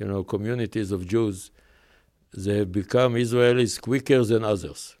other communities of Jews. They have become Israelis quicker than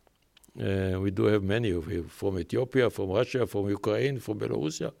others. We do have many of you from Ethiopia, from Russia, from Ukraine, from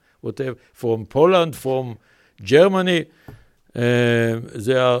Belarus, whatever, from Poland, from Germany.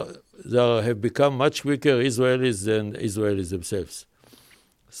 They have become much quicker Israelis than Israelis themselves.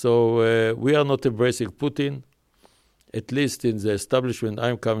 So we are not embracing Putin. At least in the establishment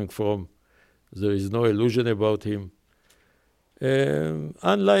I'm coming from, there is no illusion about him.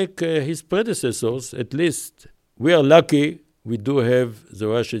 Unlike his predecessors, at least we are lucky we do have the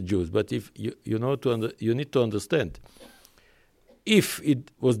Russian Jews. But if you need to understand, if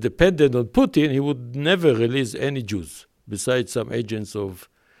it was dependent on Putin, he would never release any Jews, besides some agents of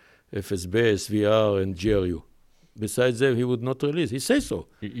FSB, SVR, and GRU. Besides them, he would not release. He says so.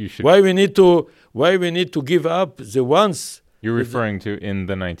 You should. Why we need to give up the ones? You're referring to in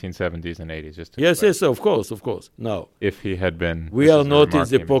the 1970s and 80s, just to Yes, of course. Now, if he had been, we are not in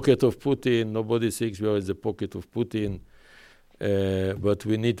the pocket of Putin. Nobody thinks we are in the pocket of Putin. But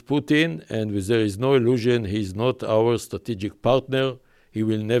we need Putin, and there is no illusion. He's not our strategic partner. He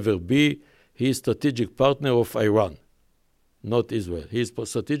will never be. He is strategic partner of Iran, not Israel. He is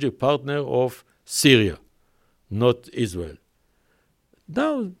strategic partner of Syria, not Israel.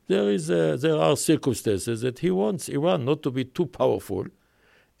 Now, there are circumstances that he wants Iran not to be too powerful.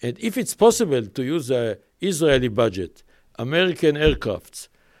 And if it's possible to use the Israeli budget, American aircrafts,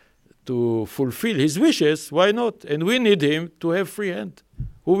 to fulfill his wishes, why not? And we need him to have free hand.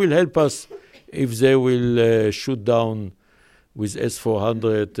 Who will help us if they will shoot down with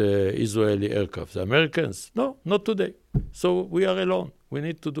S-400 Israeli aircrafts? Americans? No, not today. So we are alone. We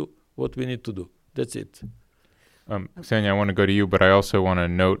need to do what we need to do. That's it. Ksenia, I want to go to you, but I also want to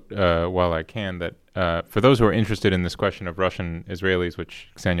note, while I can, that for those who are interested in this question of Russian Israelis, which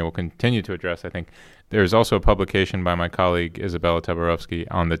Ksenia will continue to address, I think there's also a publication by my colleague Isabella Tabarovsky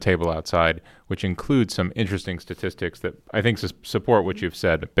on the table outside, which includes some interesting statistics that I think support what you've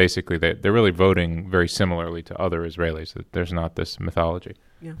said. Basically, they're really voting very similarly to other Israelis. That there's not this mythology.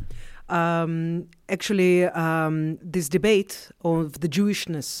 Yeah. Actually, this debate of the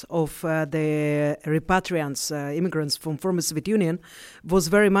Jewishness of the repatriants, immigrants from former Soviet Union, was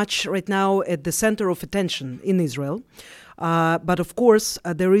very much right now at the center of attention in Israel. But of course,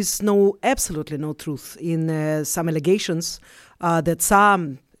 there is absolutely no truth in some allegations that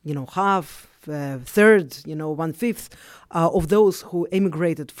some, half, third, 1/5 of those who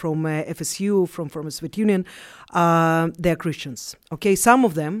emigrated from FSU, from former Soviet Union, they're Christians. Okay, some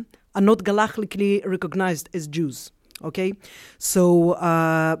of them are not galactically recognized as Jews. Okay, so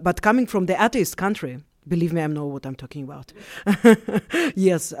but coming from the atheist country, believe me, I know what I'm talking about.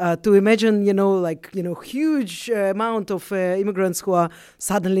 Yes, to imagine, huge amount of immigrants who are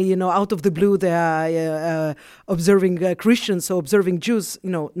suddenly, out of the blue, they are observing Christians or observing Jews,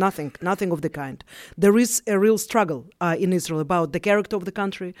 nothing of the kind. There is a real struggle in Israel about the character of the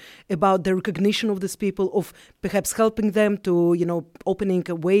country, about the recognition of these people, of perhaps helping them to, opening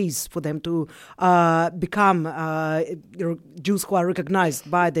ways for them to become Jews who are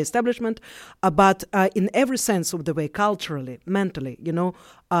recognized by the establishment, but in every sense of the way, culturally, mentally,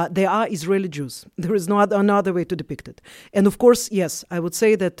 they are Israeli Jews. There is no other way to depict it. And of course, yes, I would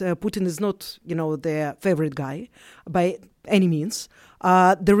say that Putin is not, their favorite guy by any means.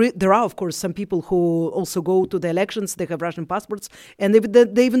 There are, of course, some people who also go to the elections, they have Russian passports, and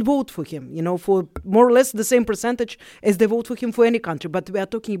they even vote for him, for more or less the same percentage as they vote for him for any country. But we are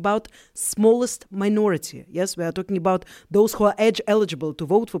talking about smallest minority. Yes, we are talking about those who are eligible to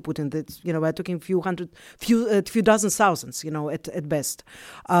vote for Putin. That's, we're talking few dozen thousands, at best.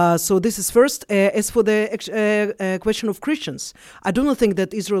 So this is first. As for the question of Christians, I do not think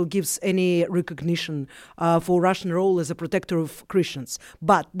that Israel gives any recognition for Russian role as a protector of Christians.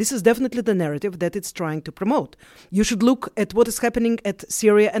 But this is definitely the narrative that it's trying to promote. You should look at what is happening at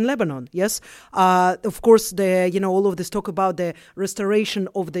Syria and Lebanon. Yes, of course, all of this talk about the restoration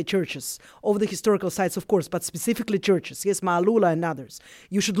of the churches, of the historical sites, of course, but specifically churches. Yes, Ma'alula and others.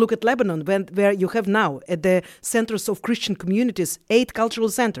 You should look at Lebanon, where you have now at the centers of Christian communities 8 cultural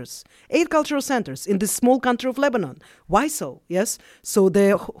centers. 8 cultural centers in this small country of Lebanon. Why so? Yes, so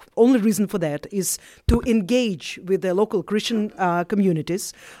the only reason for that is to engage with the local Christian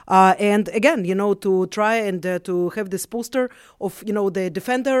communities, and again, to try and to have this poster of, the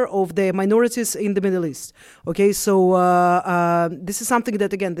defender of the minorities in the Middle East. Okay, so this is something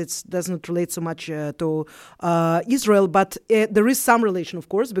that, again, this does not relate so much to Israel, but there is some relation, of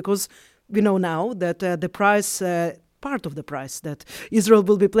course, because we know now that the price... part of the price that Israel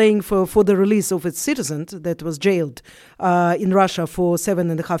will be paying for the release of its citizen that was jailed in Russia for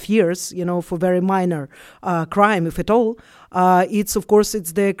 7.5 years, for very minor crime, if at all. It's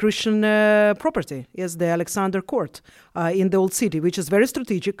the Christian property, yes, the Alexander Court in the Old City, which is very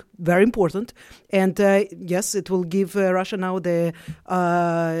strategic, very important, and yes, it will give Russia now the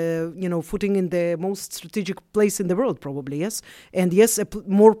footing in the most strategic place in the world, probably, yes, and yes,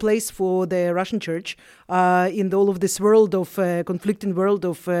 more place for the Russian Church in all of this world of conflicting world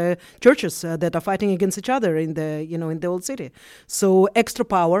of churches that are fighting against each other in the in the Old City. So extra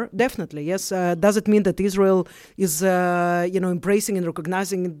power, definitely, yes. Does it mean that Israel is embracing and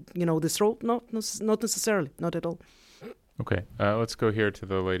recognizing, this role? No, not necessarily, not at all. Okay, let's go here to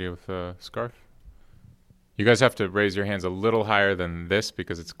the lady with the scarf. You guys have to raise your hands a little higher than this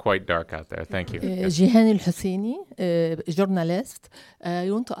because it's quite dark out there. Thank you. Jihan al-Husseini, journalist.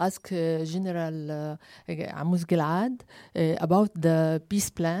 I want to ask General Amos Gilead about the peace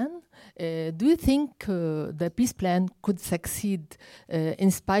plan. Do you think the peace plan could succeed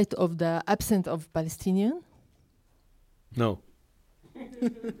in spite of the absence of Palestinians? No.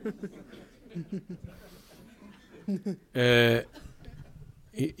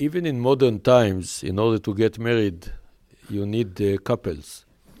 Even in modern times, in order to get married, you need couples.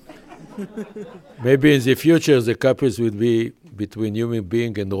 Maybe in the future, the couples will be between human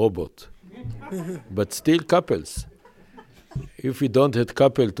being and robot, but still couples. If we don't have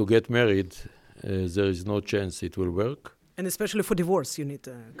couple to get married, there is no chance it will work. And especially for divorce, you need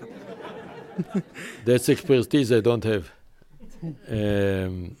a couple. That's expertise I don't have.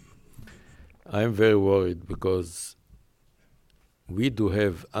 I'm very worried because we do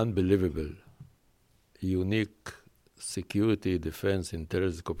have unbelievable, unique security, defense,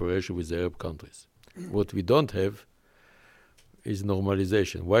 intelligence cooperation with the Arab countries. What we don't have is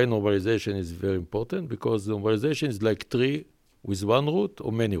normalization. Why normalization is very important? Because normalization is like tree with one root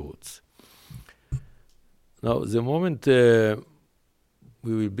or many roots. Now, the moment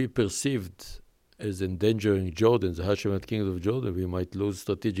we will be perceived as endangering Jordan, the Hashemite Kingdom of Jordan, we might lose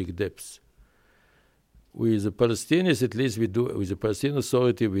strategic depths. With the Palestinians, at least with the Palestinian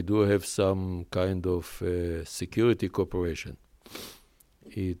Authority, we do have some kind of security cooperation.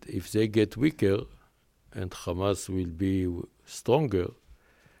 If they get weaker and Hamas will be stronger,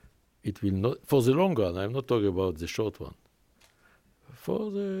 it will not, for the long run, I'm not talking about the short one.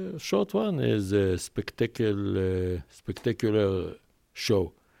 For the short one is a spectacular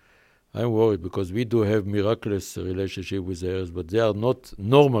show. I'm worried because we do have miraculous relationship with the Arabs, but they are not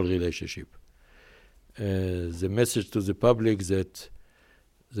normal relationship. The message to the public that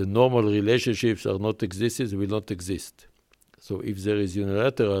the normal relationships are not existing, will not exist. So if there is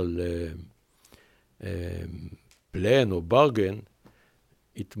unilateral plan or bargain,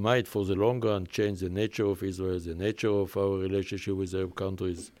 it might, for the long run, change the nature of Israel, the nature of our relationship with Arab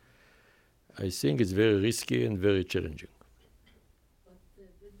countries. I think it's very risky and very challenging. But did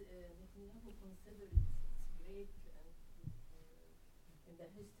Netanyahu consider it great in the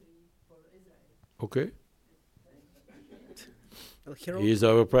history for Israel? Okay. Well, He is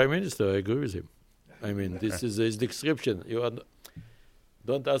our prime minister. I agree with him. I mean, this is his description.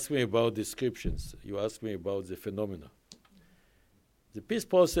 Don't ask me about descriptions. You ask me about the phenomena. The peace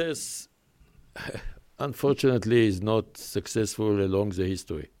process, unfortunately, is not successful along the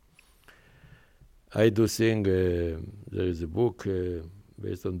history. I do think there is a book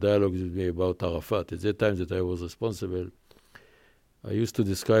based on dialogues with me about Arafat. At that time that I was responsible, I used to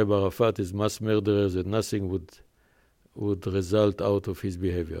describe Arafat as mass murderer, that nothing would result out of his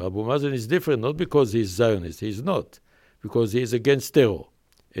behavior. Abu Mazen is different, not because he is Zionist. He is not, because he is against terror.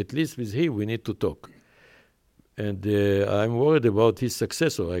 At least with him, we need to talk. And I'm worried about his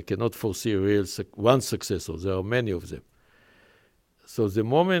successor. I cannot foresee one successor. There are many of them. So the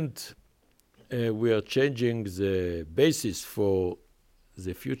moment we are changing the basis for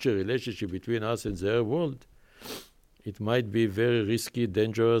the future relationship between us and the Arab world, it might be very risky,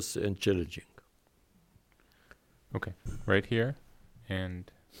 dangerous, and challenging. Okay, right here, and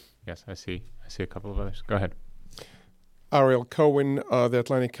yes, I see a couple of others. Go ahead. Ariel Cohen, the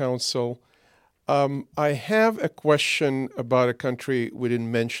Atlantic Council. I have a question about a country we didn't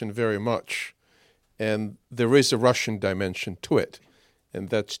mention very much, and there is a Russian dimension to it, and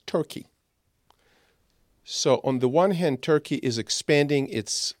that's Turkey. So on the one hand, Turkey is expanding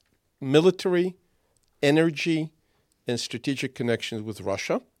its military, energy, and strategic connections with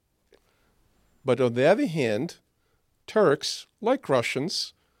Russia. But on the other hand, Turks, like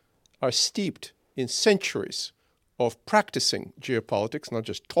Russians, are steeped in centuries of practicing geopolitics, not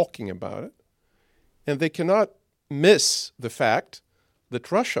just talking about it. And they cannot miss the fact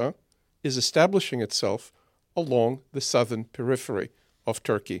that Russia is establishing itself along the southern periphery of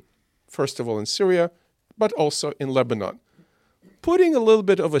Turkey, first of all in Syria, but also in Lebanon, putting a little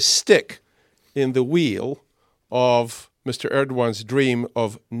bit of a stick in the wheel of Mr. Erdogan's dream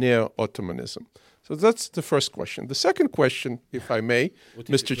of neo-Ottomanism. So that's the first question. The second question, if I may,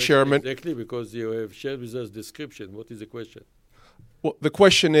 Mr. Chairman. Exactly, because you have shared with us description. What is the question? Well, the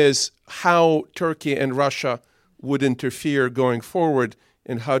question is how Turkey and Russia would interfere going forward,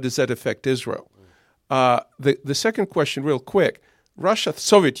 and how does that affect Israel? The second question, real quick. Russia, the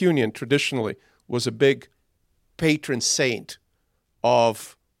Soviet Union, traditionally was a big patron saint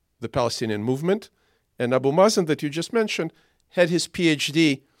of the Palestinian movement. And Abu Mazen, that you just mentioned, had his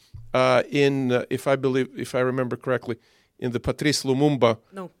PhD if I remember correctly, in the Patrice Lumumba.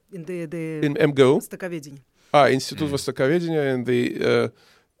 No, in MGO. Востоковедение. Institute Vostokovедения and the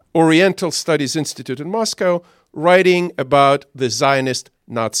Oriental Studies Institute in Moscow, writing about the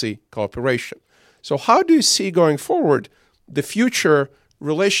Zionist-Nazi cooperation. So how do you see going forward the future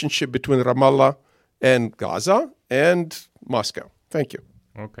relationship between Ramallah and Gaza and Moscow? Thank you.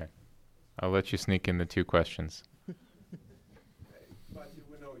 Okay. I'll let you sneak in the two questions. But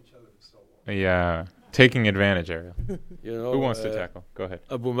we know each other so well. Yeah. Taking advantage, Ariel. You know, Who wants to tackle? Go ahead.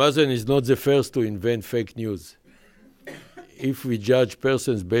 Abu Mazen is not the first to invent fake news. If we judge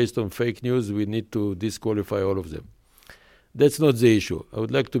persons based on fake news, we need to disqualify all of them. That's not the issue. I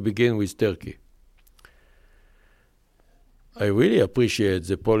would like to begin with Turkey. I really appreciate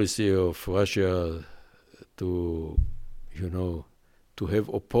the policy of Russia to have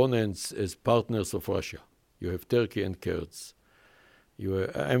opponents as partners of Russia. You have Turkey and Kurds.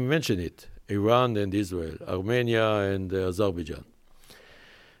 I mentioned it. Iran and Israel, Armenia and Azerbaijan.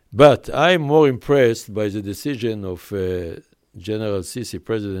 But I'm more impressed by the decision of General Sisi,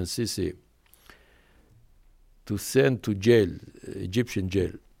 President Sisi, to send to jail, Egyptian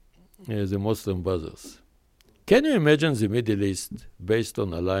jail, the Muslim brothers. Can you imagine the Middle East based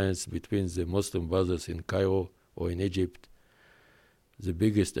on alliance between the Muslim brothers in Cairo or in Egypt, the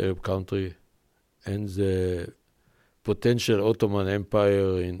biggest Arab country, and the potential Ottoman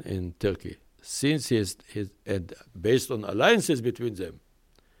Empire in Turkey? Since and based on alliances between them,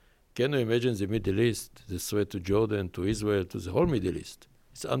 can you imagine the Middle East, the threat to Jordan, to Israel, to the whole Middle East?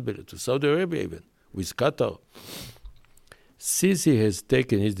 It's unbelievable. To Saudi Arabia even, with Qatar. Since he has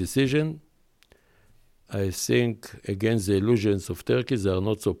taken his decision, I think against the illusions of Turkey, they are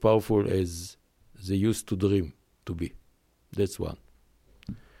not so powerful as they used to dream to be. That's one.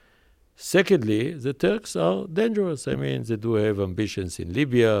 Secondly, the Turks are dangerous. I mean, they do have ambitions in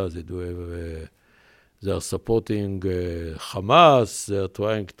Libya. They do have. They are supporting Hamas. They are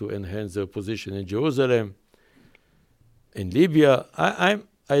trying to enhance their position in Jerusalem. In Libya,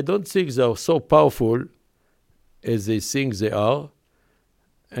 I don't think they are so powerful as they think they are,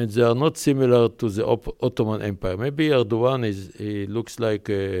 and they are not similar to the Ottoman Empire. Maybe Erdogan he looks like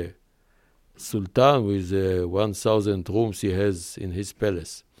a sultan with 1,000 rooms he has in his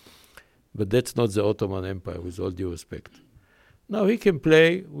palace. But that's not the Ottoman Empire, with all due respect. Now, he can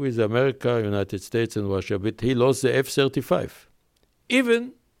play with America, United States, and Russia, but he lost the F-35.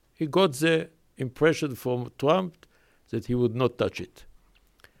 Even he got the impression from Trump that he would not touch it.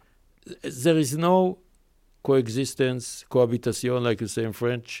 There is no coexistence, cohabitation, like you say in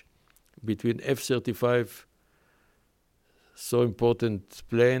French, between F-35, so important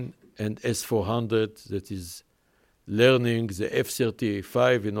plane, and S-400 that is learning the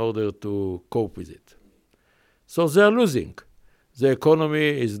F-35 in order to cope with it. So they are losing. The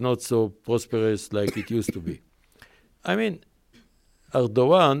economy is not so prosperous like it used to be. I mean,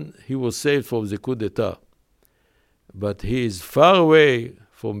 Erdogan, he was saved from the coup d'etat, but he is far away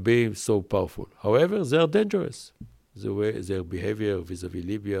from being so powerful. However, they are dangerous. The way their behavior vis-à-vis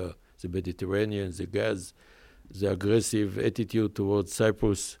Libya, the Mediterranean, the gas, the aggressive attitude towards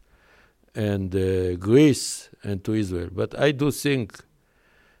Cyprus and Greece and to Israel. But I do think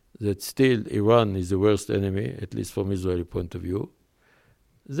that still Iran is the worst enemy, at least from Israeli point of view.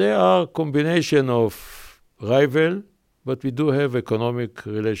 They are a combination of rival, but we do have economic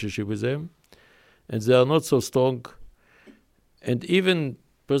relationship with them, and they are not so strong. And even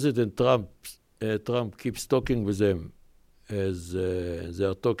President Trump keeps talking with them as they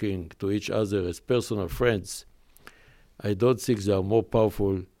are talking to each other as personal friends. I don't think they are more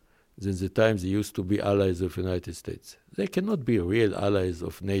powerful than the times they used to be allies of the United States. They cannot be real allies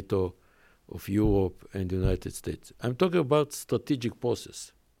of NATO, of Europe, and the United States. I'm talking about strategic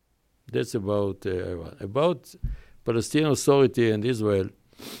process. That's about Iran. About Palestinian Authority and Israel.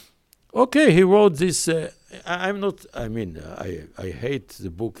 Okay, he wrote this. I hate the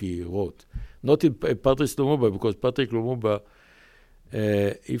book he wrote. Not in Patrick Lumumba, because Patrick Lumumba,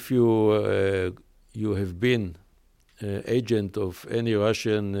 if you have been agent of any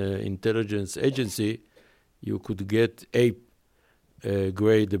Russian intelligence agency, you could get A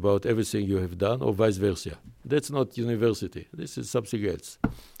grade about everything you have done, or vice versa. That's not university. This is something else.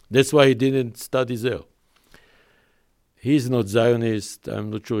 That's why he didn't study there. He's not Zionist.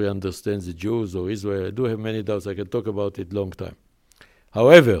 I'm not sure he understands the Jews or Israel. I do have many doubts. I can talk about it long time.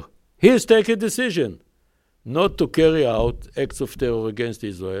 However, he has taken a decision not to carry out acts of terror against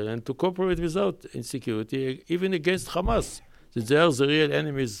Israel and to cooperate without insecurity, even against Hamas, that they are the real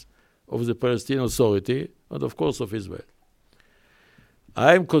enemies of the Palestinian Authority and, of course, of Israel.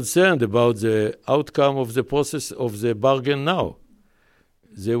 I am concerned about the outcome of the process of the bargain now.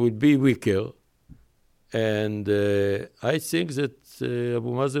 They will be weaker, and I think that Abu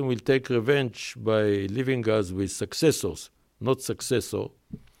Mazen will take revenge by leaving us with successors, not successor,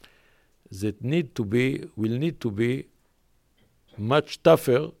 that will need to be much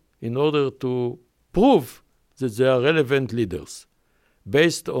tougher in order to prove that they are relevant leaders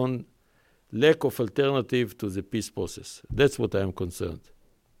based on lack of alternative to the peace process. That's what I am concerned.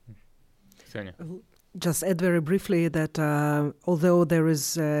 Ksenia. Just add very briefly that although there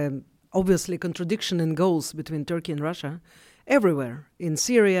is obviously contradiction in goals between Turkey and Russia, everywhere, in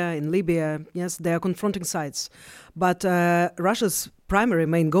Syria, in Libya, yes, they are confronting sides. But Russia's primary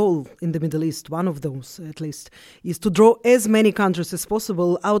main goal in the Middle East, one of those at least, is to draw as many countries as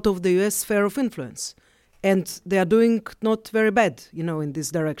possible out of the U.S. sphere of influence. And they are doing not very bad, in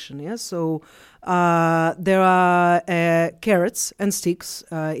this direction. Yes, so there are carrots and sticks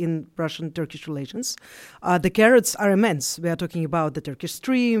in Russian-Turkish relations. The carrots are immense. We are talking about the Turkish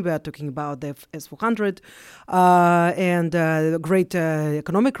Stream. We are talking about the S-400 and great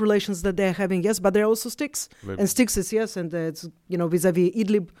economic relations that they are having. Yes, but there are also sticks. And sticks is yes, and it's vis-a-vis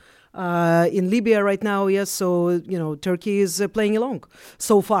Idlib. in Libya right now, yes. So Turkey is playing along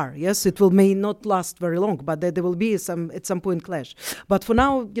so far. Yes, it may not last very long, but there will be at some point clash. But for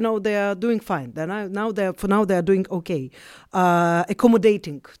now, they are doing fine. They are doing okay,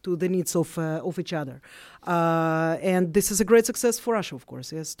 accommodating to the needs of each other. And this is a great success for Russia, of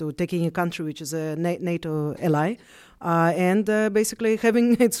course, yes, to taking a country which is a NATO ally and basically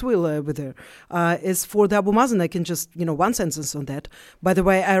having its will with her. As for the Abu Mazen, I can just, one sentence on that. By the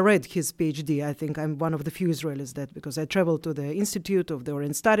way, I read his PhD. I think I'm one of the few Israelis because I traveled to the Institute of the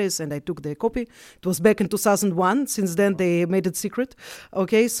Orient Studies and I took the copy. It was back in 2001. Since then, they made it secret.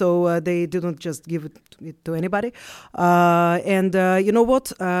 Okay, so they didn't just give it to anybody. And you know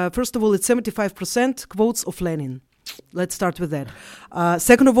what? First of all, it's 75% quotes of Lenin. Let's start with that.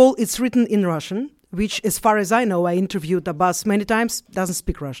 Second of all, it's written in Russian, which, as far as I know, I interviewed Abbas many times, doesn't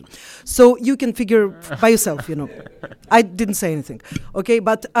speak Russian. So you can figure by yourself, I didn't say anything. Okay,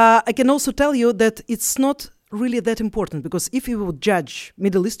 but I can also tell you that it's not really that important, because if you would judge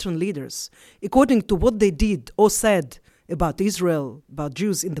Middle Eastern leaders according to what they did or said about Israel, about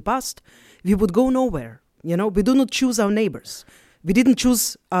Jews in the past, we would go nowhere. We do not choose our neighbors. We didn't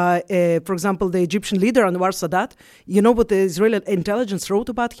choose, for example, the Egyptian leader Anwar Sadat. You know what the Israeli intelligence wrote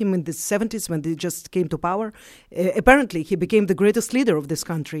about him in the 70s when they just came to power? Apparently, he became the greatest leader of this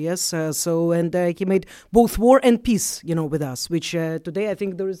country, yes. And he made both war and peace, with us, which today I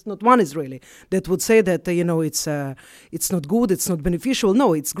think there is not one Israeli that would say that, it's not good, it's not beneficial.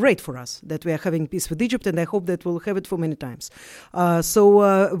 No, it's great for us that we are having peace with Egypt, and I hope that we'll have it for many times.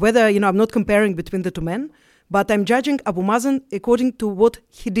 Whether, I'm not comparing between the two men, but I'm judging Abu Mazen according to what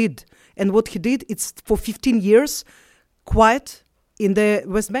he did. And what he did, it's for 15 years quiet in the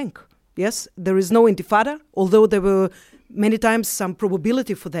West Bank. Yes, there is no intifada, although there were many times some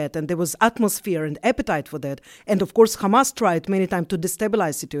probability for that, and there was atmosphere and appetite for that. And of course, Hamas tried many times to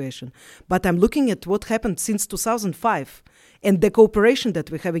destabilize situation. But I'm looking at what happened since 2005. And the cooperation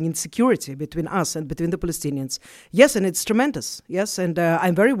that we're having in security between us and between the Palestinians. Yes, and it's tremendous. Yes, and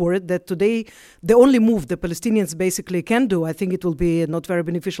I'm very worried that today the only move the Palestinians basically can do, I think it will be not very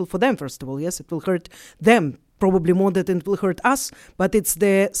beneficial for them, first of all. Yes, it will hurt them probably more than it will hurt us, but it's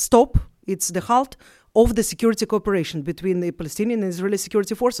the stop, it's the halt of the security cooperation between the Palestinian and Israeli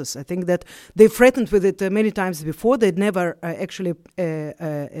security forces. I think that they threatened with it many times before. They never actually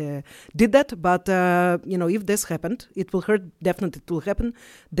did that. But, if this happened, it will hurt, definitely it will happen,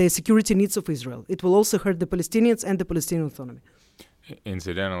 the security needs of Israel. It will also hurt the Palestinians and the Palestinian autonomy.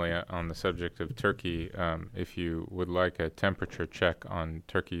 Incidentally, on the subject of Turkey, if you would like a temperature check on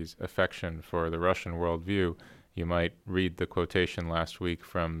Turkey's affection for the Russian worldview, you might read the quotation last week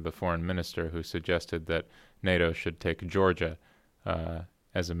from the foreign minister who suggested that NATO should take Georgia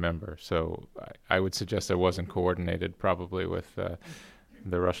as a member. So I would suggest it wasn't coordinated probably with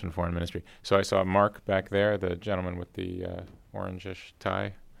the Russian foreign ministry. So I saw Mark back there, the gentleman with the orangish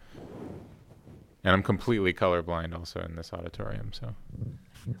tie. And I'm completely colorblind also in this auditorium, so...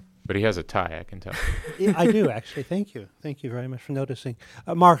 But he has a tie, I can tell. Yeah, I do, actually. Thank you. Thank you very much for noticing.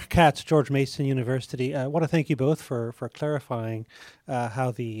 Mark Katz, George Mason University. I want to thank you both for clarifying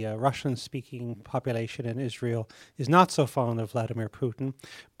how the Russian-speaking population in Israel is not so fond of Vladimir Putin.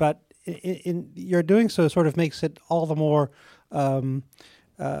 But in your doing so sort of makes it all the more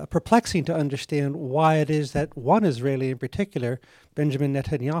perplexing to understand why it is that one Israeli in particular, Benjamin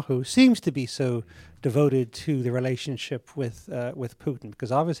Netanyahu, seems to be so devoted to the relationship with Putin,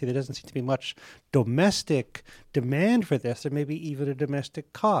 because obviously there doesn't seem to be much domestic demand for this. There may be even a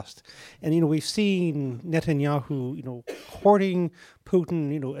domestic cost. And, we've seen Netanyahu, courting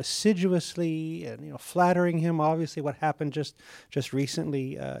Putin, assiduously and, flattering him, obviously what happened just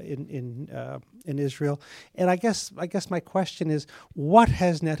recently in Israel. And I guess my question is, what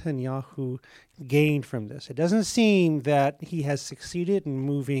has Netanyahu gained from this? It doesn't seem that he has succeeded in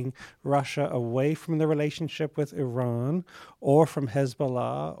moving Russia away from the relationship with Iran or from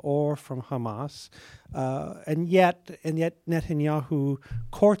Hezbollah or from Hamas. And yet Netanyahu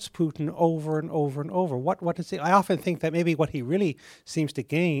courts Putin over and over and over. What is it? I often think that maybe what he really seems to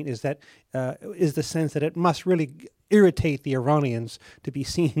gain is that is the sense that it must really irritate the Iranians to be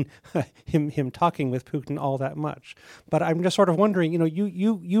seen him talking with Putin all that much. But I'm just sort of wondering,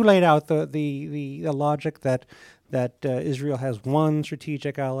 you laid out the logic that Israel has one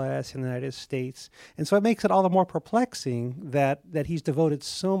strategic ally, that's the United States. And so it makes it all the more perplexing that he's devoted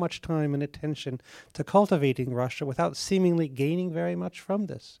so much time and attention to cultivating Russia without seemingly gaining very much from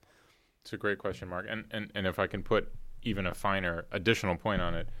this. It's a great question, Mark. And if I can put even a finer additional point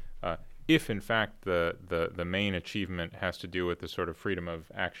on it, if in fact the main achievement has to do with the sort of freedom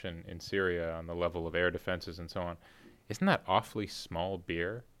of action in Syria on the level of air defenses and so on, isn't that awfully small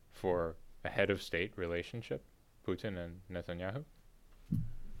beer for a head of state relationship, Putin and Netanyahu?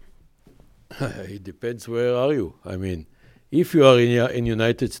 It depends where are you. I mean, if you are in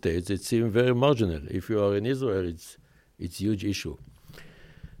United States, it seems very marginal. If you are in Israel, it's huge issue.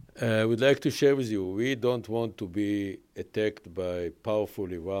 I would like to share with you, we don't want to be attacked by powerful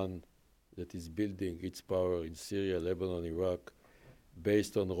Iran that is building its power in Syria, Lebanon, Iraq,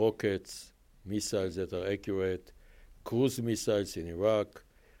 based on rockets, missiles that are accurate, cruise missiles in Iraq,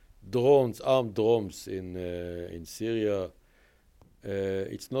 drones, armed drones in Syria.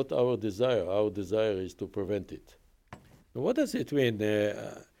 It's not our desire. Our desire is to prevent it. What does it mean?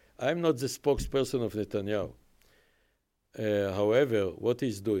 I'm not the spokesperson of Netanyahu. However, what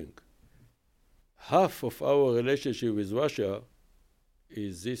he's doing, half of our relationship with Russia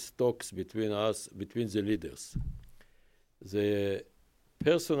is these talks between us, between the leaders. The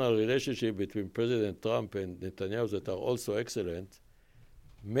personal relationship between President Trump and Netanyahu that are also excellent,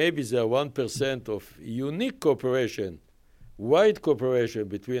 maybe there are 1% of unique cooperation, wide cooperation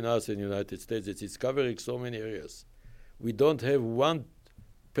between us and the United States that is covering so many areas. We don't have 1%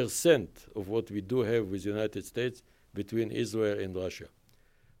 of what we do have with the United States between Israel and Russia.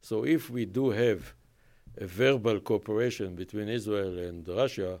 So if we do have a verbal cooperation between Israel and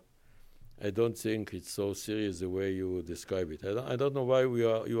Russia, I don't think it's so serious the way you describe it. I don't know why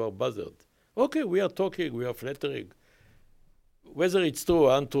you are bothered. Okay, we are talking, we are flattering. Whether it's true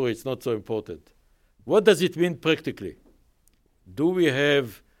or untrue, it's not so important. What does it mean practically? Do we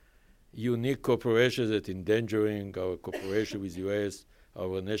have unique cooperation that endangering our cooperation with U.S.,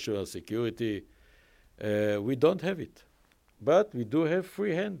 our national security? We don't have it. But we do have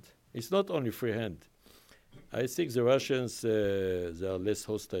free hand. It's not only free hand. I think the Russians, they are less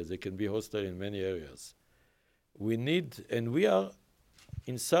hostile. They can be hostile in many areas. We need, and we are,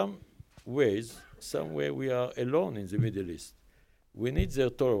 in some ways, somewhere we are alone in the Middle East. We need their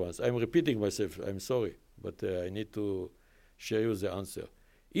tolerance. I'm repeating myself. I'm sorry, but I need to share you the answer.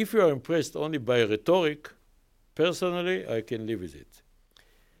 If you are impressed only by rhetoric, personally, I can live with it.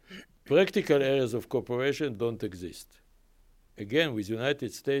 Practical areas of cooperation don't exist. Again, with the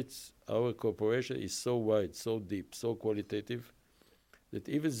United States, our cooperation is so wide, so deep, so qualitative, that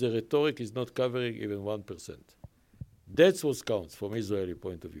even the rhetoric is not covering even 1%. That's what counts from Israeli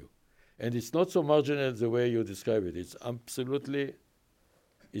point of view. And it's not so marginal the way you describe it. It's absolutely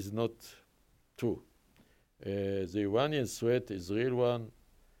is not true. The Iranian threat is a real one,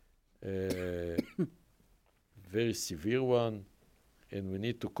 very severe one, and we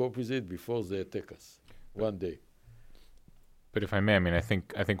need to cope with it before they attack us one day. But if I may, I mean, I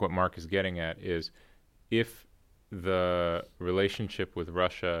think what Mark is getting at is if the relationship with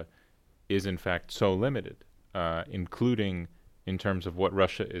Russia is in fact so limited, including in terms of what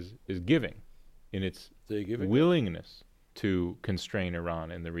Russia is giving in its willingness to constrain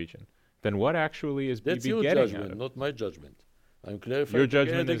Iran in the region, then what actually is That's Bibi your getting judgment, out of not my judgment. I'm clarifying your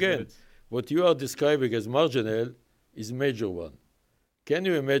judgment again. What you are describing as marginal is major one. Can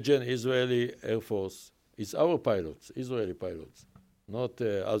you imagine Israeli Air Force, it's our pilots, Israeli pilots, not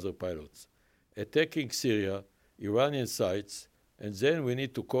other pilots, attacking Syria, Iranian sites, and then we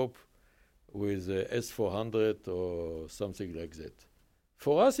need to cope with S-400 or something like that.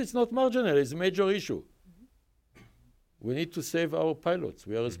 For us, it's not marginal, it's a major issue. We need to save our pilots.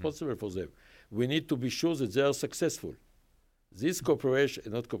 We are responsible for them. We need to be sure that they are successful. This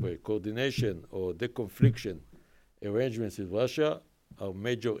coordination or deconfliction arrangements with Russia are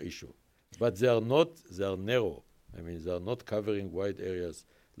major issue. But they are narrow. I mean, they are not covering wide areas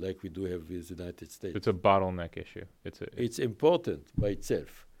like we do have with the United States. It's a bottleneck issue. It's important by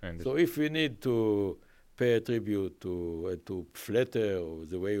itself. So if we need to pay a tribute to flatter or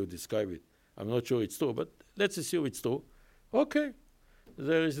the way you describe it, I'm not sure it's true, but let's assume it's true. Okay,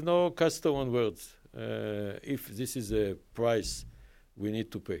 there is no custom on words. If this is a price we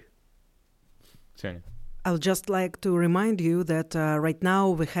need to pay. Ksenia. I'll just like to remind you that right now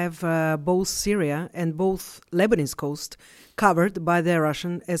we have both Syria and both Lebanese coast covered by the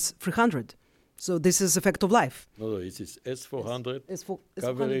Russian S-300. So this is a fact of life. No, it is S-400 S-400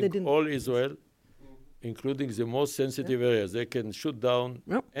 covering all Israel, including the most sensitive areas. They can shoot down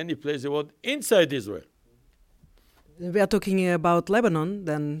any place they want inside Israel. We are talking about Lebanon,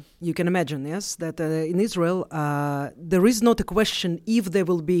 then you can imagine, yes, that in Israel there is not a question if there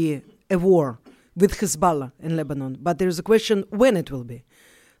will be a war with Hezbollah in Lebanon, but there is a question when it will be.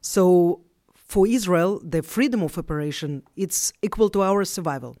 So for Israel, the freedom of operation, it's equal to our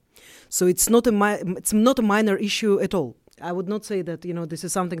survival. So it's not a minor issue at all. I would not say that, this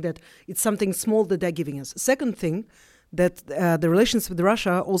is something that it's something small that they're giving us. Second thing, that the relations with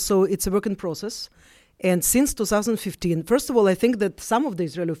Russia also, it's a work in process. And since 2015, first of all, I think that some of the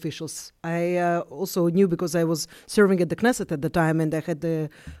Israeli officials, I also knew because I was serving at the Knesset at the time and I had the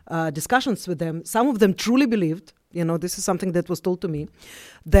discussions with them, some of them truly believed, this is something that was told to me,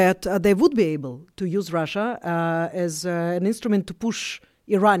 that they would be able to use Russia as an instrument to push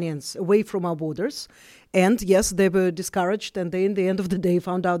Iranians away from our borders. And yes, they were discouraged, and they, in the end of the day,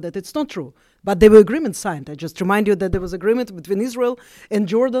 found out that it's not true. But there were agreements signed. I just remind you that there was agreement between Israel and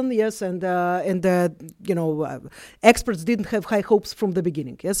Jordan, yes, and experts didn't have high hopes from the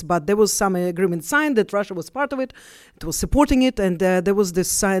beginning, yes, but there was some agreement signed that Russia was part of it, it was supporting it, and there was this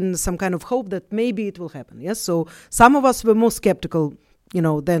sign, some kind of hope that maybe it will happen, yes. So some of us were more skeptical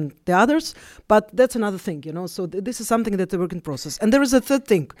than the others, but that's another thing, So this is something that's a work in process. And there is a third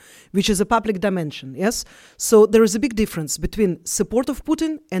thing, which is a public dimension, yes? So there is a big difference between support of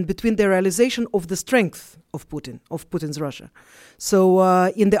Putin and between the realization of the strength of Putin, of Putin's Russia. So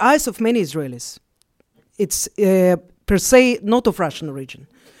in the eyes of many Israelis, it's per se not of Russian origin.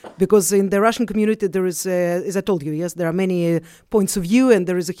 Because in the Russian community, there is, as I told you, yes, there are many points of view and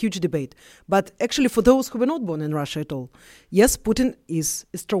there is a huge debate. But actually, for those who were not born in Russia at all, yes, Putin is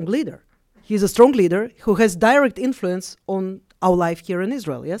a strong leader. He is a strong leader who has direct influence on our life here in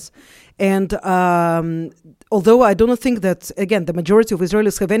Israel, yes? And although I do not think that, again, the majority of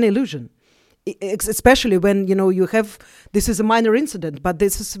Israelis have any illusion, especially when, you have, this is a minor incident, but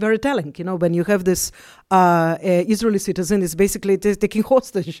this is very telling, when you have this Israeli citizen is basically taking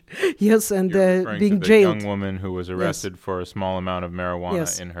hostage, yes, and being to jailed. The young woman who was arrested for a small amount of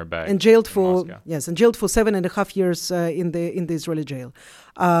marijuana in her bag. And jailed for, Moscow. yes, and jailed for 7.5 years in the Israeli jail.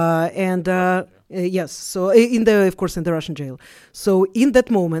 Yes, so of course, in the Russian jail. So at that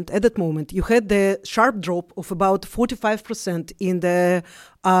moment, you had the sharp drop of about 45% in the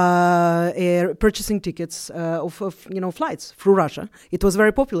purchasing tickets of flights through Russia. It was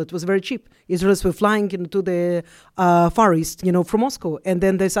very popular. It was very cheap. Israelis were flying into the Far East, from Moscow, and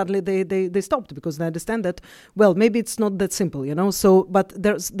then they suddenly they stopped because they understand that, well, maybe it's not that simple, So, but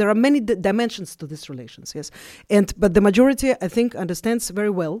there are many dimensions to these relations, yes. But the majority, I think, understands very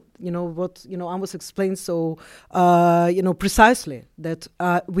well, what Amos explained so, precisely that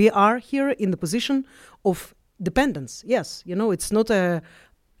we are here in the position of dependence. Yes, it's not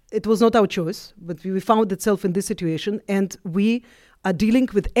it was not our choice, but we found itself in this situation, and we are dealing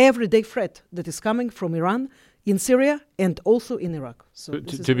with everyday threat that is coming from Iran in Syria and also in Iraq. So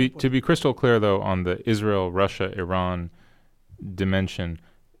to be crystal clear, though, on the Israel, Russia, Iran dimension,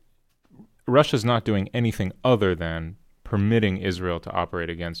 Russia's not doing anything other than permitting Israel to operate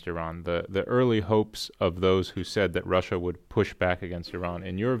against Iran. The early hopes of those who said that Russia would push back against Iran,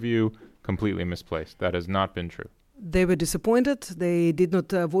 in your view, completely misplaced. That has not been true. They were disappointed. They did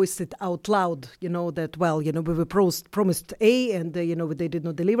not voice it out loud, that, we were promised A and, they did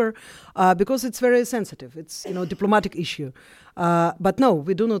not deliver because it's very sensitive. It's, diplomatic issue. But no,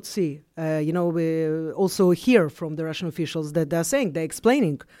 we do not see, we also hear from the Russian officials that they're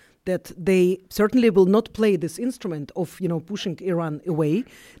explaining that they certainly will not play this instrument of, pushing Iran away.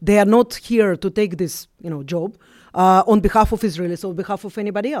 They are not here to take this, job on behalf of Israelis or on behalf of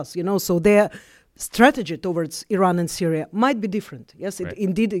anybody else, so their strategy towards Iran and Syria might be different. Yes, right.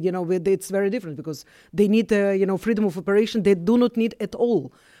 Indeed, it's very different because they need, freedom of operation. They do not need at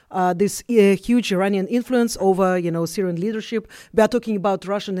all this huge Iranian influence over, Syrian leadership. We are talking about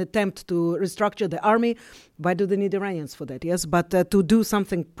Russian attempt to restructure the army. Why do they need Iranians for that? Yes, but to do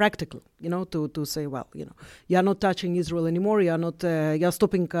something practical, to say, well, you are not touching Israel anymore. You are not, you are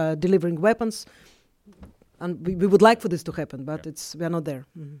stopping delivering weapons. And we would like for this to happen, but we are not there.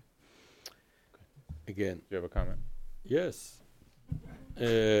 Mm-hmm. Again. Do you have a comment? Yes.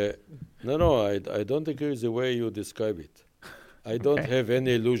 No, I don't agree with the way you describe it. I don't have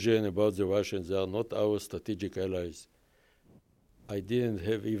any illusion about the Russians. They are not our strategic allies. I didn't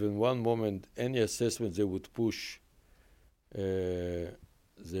have even one moment any assessment they would push the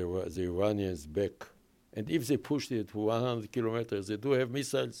Iranians back. And if they pushed it for 100 kilometers, they do have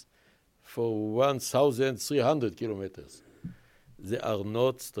missiles for 1,300 kilometers. They are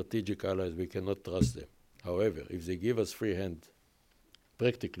not strategic allies. We cannot trust them. However, if they give us free hand,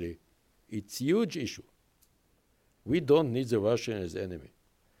 practically, it's a huge issue. We don't need the Russians as enemy.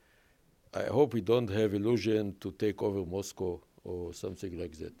 I hope we don't have illusion to take over Moscow or something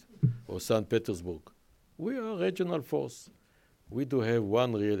like that, or St. Petersburg. We are a regional force. We do have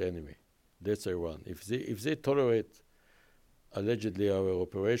one real enemy. That's Iran. If they tolerate allegedly our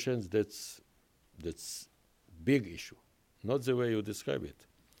operations, that's big issue. Not the way you describe it.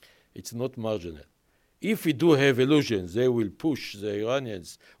 It's not marginal. If we do have illusions, they will push the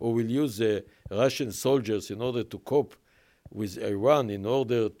Iranians or will use the Russian soldiers in order to cope with Iran, in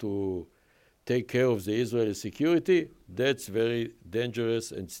order to take care of the Israeli security, that's very dangerous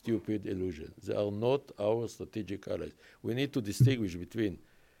and stupid illusion. They are not our strategic allies. We need to distinguish between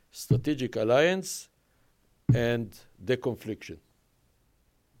strategic alliance and deconfliction.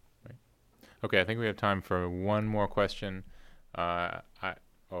 Right. Okay, I think we have time for one more question.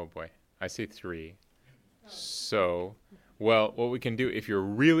 Oh boy, I see 3. So, well, what we can do, if you're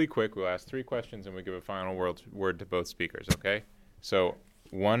really quick, we'll ask 3 questions and we give a final word to both speakers, okay? So,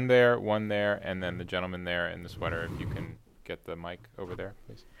 one there, and then the gentleman there in the sweater, if you can get the mic over there,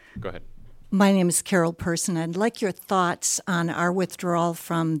 please. Go ahead. My name is Carol Person. I'd like your thoughts on our withdrawal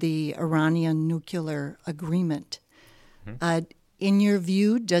from the Iranian nuclear agreement. Mm-hmm. In your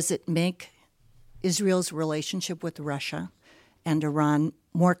view, does it make Israel's relationship with Russia and Iran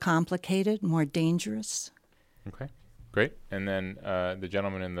more complicated, more dangerous? Okay, great. And then the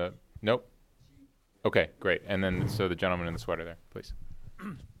gentleman in the... Nope. Okay, great. And then, so the gentleman in the sweater there, please.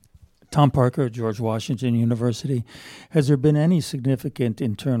 Tom Parker, George Washington University. Has there been any significant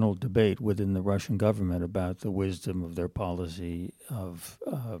internal debate within the Russian government about the wisdom of their policy of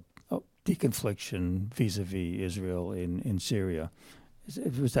deconfliction vis-a-vis Israel in Syria?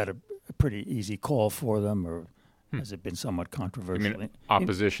 Was that a pretty easy call for them, or has it been somewhat controversial? You mean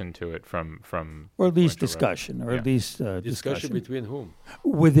opposition to it from or at least discussion, or at least discussion between whom?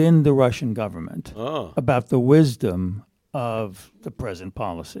 Within the Russian government about the wisdom of the present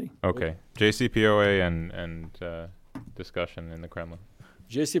policy. Okay. JCPOA and discussion in the Kremlin.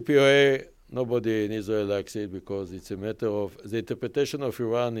 JCPOA, nobody in Israel likes it because it's a matter of the interpretation of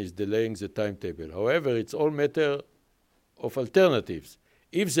Iran is delaying the timetable. However, it's all matter of alternatives.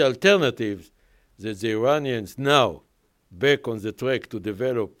 If the alternatives that the Iranians now back on the track to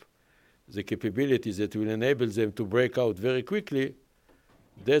develop the capabilities that will enable them to break out very quickly,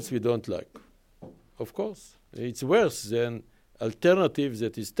 that's we don't like. Of course. It's worse than alternatives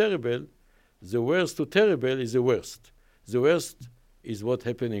that is terrible. The worst to terrible is the worst. The worst is what's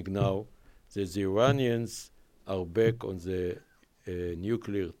happening now, that the Iranians are back on the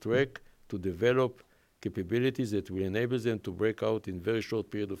nuclear track to develop capabilities that will enable them to break out in a very short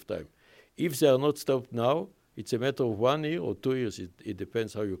period of time. If they are not stopped now, it's a matter of 1 year or 2 years, it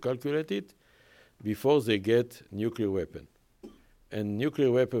depends how you calculate it, before they get nuclear weapon. And nuclear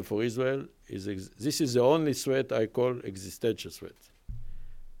weapon for Israel this is the only threat I call existential threat.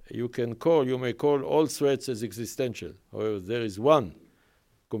 You may call all threats as existential. However, there is one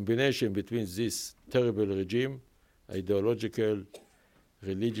combination between this terrible regime, ideological,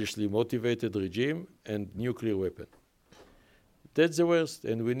 religiously motivated regime, and nuclear weapon. That's the worst,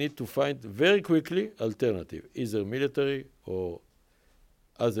 and we need to find very quickly alternative, either military or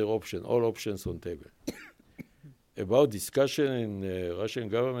other option, all options on table. About discussion in the Russian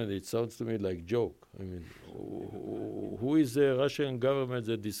government, it sounds to me like joke. I mean, who is the Russian government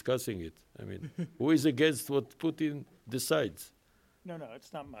that discussing it? I mean, who is against what Putin decides? No,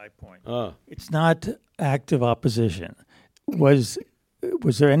 it's not my point. It's not active opposition. Was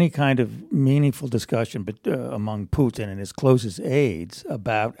there any kind of meaningful discussion among Putin and his closest aides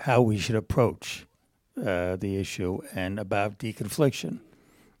about how we should approach the issue and about deconfliction?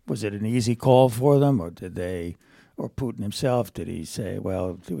 Was it an easy call for them, or did they... Or Putin himself, did he say,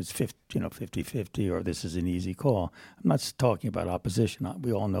 well, it was 50-50, or this is an easy call? I'm not talking about opposition.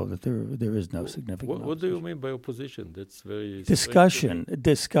 We all know that there is no significant What do you mean by opposition? That's very... Discussion.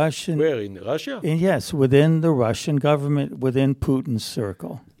 Where, in Russia? Yes, within the Russian government, within Putin's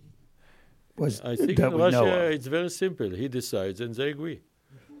circle. I think in Russia it's very simple. He decides and they agree.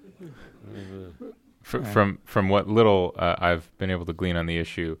 From what little I've been able to glean on the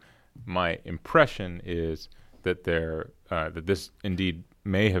issue, my impression is that that this indeed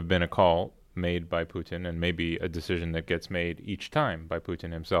may have been a call made by Putin and maybe a decision that gets made each time by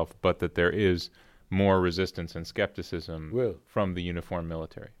Putin himself, but that there is more resistance and skepticism from the uniformed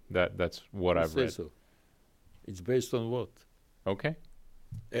military. That's what I've read. So. It's based on what? Okay.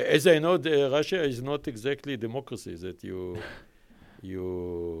 As I know, Russia is not exactly democracy, that you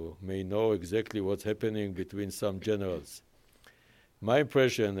may know exactly what's happening between some generals. My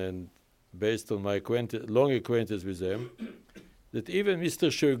impression, and based on my long acquaintance with them, that even Mr.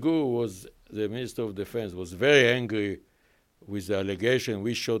 Shoigu, was the Minister of Defense, was very angry with the allegation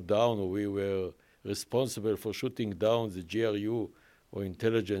we shot down, or we were responsible for shooting down the GRU or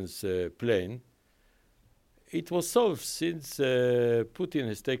intelligence plane. It was solved since Putin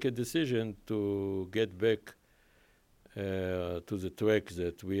has taken a decision to get back to the track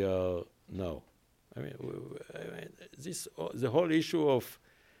that we are now. I mean, the whole issue of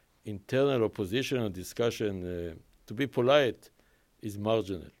internal opposition and discussion, to be polite, is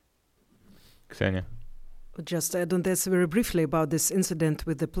marginal. Ksenia? Just add on this very briefly about this incident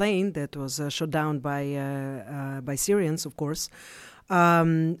with the plane that was shot down by Syrians, of course.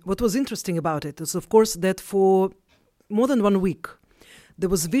 What was interesting about it is, of course, that for more than 1 week, there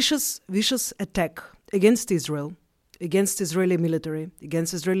was vicious attack against Israel, against Israeli military,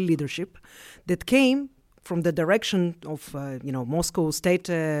 against Israeli leadership, that came from the direction of Moscow state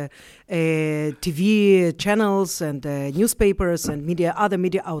TV channels and newspapers and other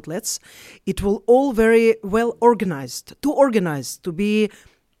media outlets. It will all very well organized to be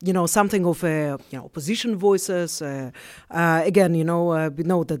something of opposition voices. Again, we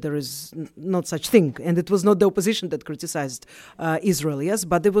know that there is not such thing, and it was not the opposition that criticized Israel, yes,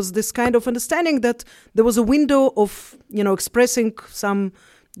 but there was this kind of understanding that there was a window of expressing some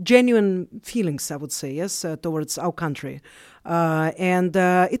genuine feelings, I would say, yes, towards our country. And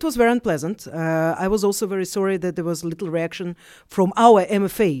it was very unpleasant. I was also very sorry that there was little reaction from our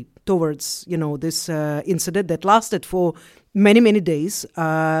MFA towards, this incident that lasted for many, many days.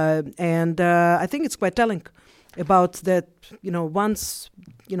 And I think it's quite telling about that, once,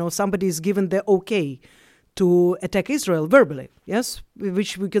 somebody is given the okay to attack Israel verbally, yes,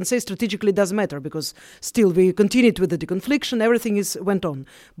 which we can say strategically doesn't matter because still we continued with the deconfliction, everything went on.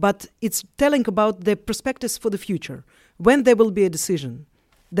 But it's telling about the perspectives for the future, when there will be a decision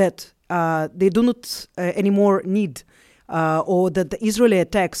that they do not anymore need or that the Israeli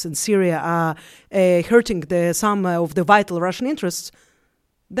attacks in Syria are hurting some of the vital Russian interests,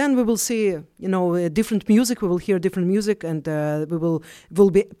 then we will see, different music. We will hear different music, and we will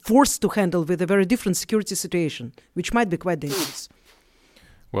be forced to handle with a very different security situation, which might be quite dangerous.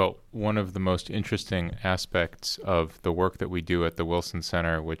 Well, one of the most interesting aspects of the work that we do at the Wilson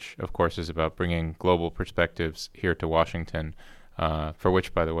Center, which of course is about bringing global perspectives here to Washington, for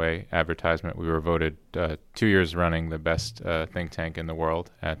which, by the way, advertisement, we were voted 2 years running the best think tank in the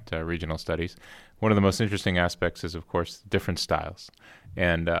world at regional studies. One of the most interesting aspects is, of course, different styles.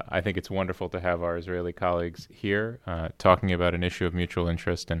 And I think it's wonderful to have our Israeli colleagues here talking about an issue of mutual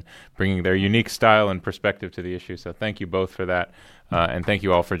interest and bringing their unique style and perspective to the issue. So thank you both for that, and thank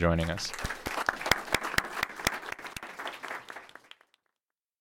you all for joining us.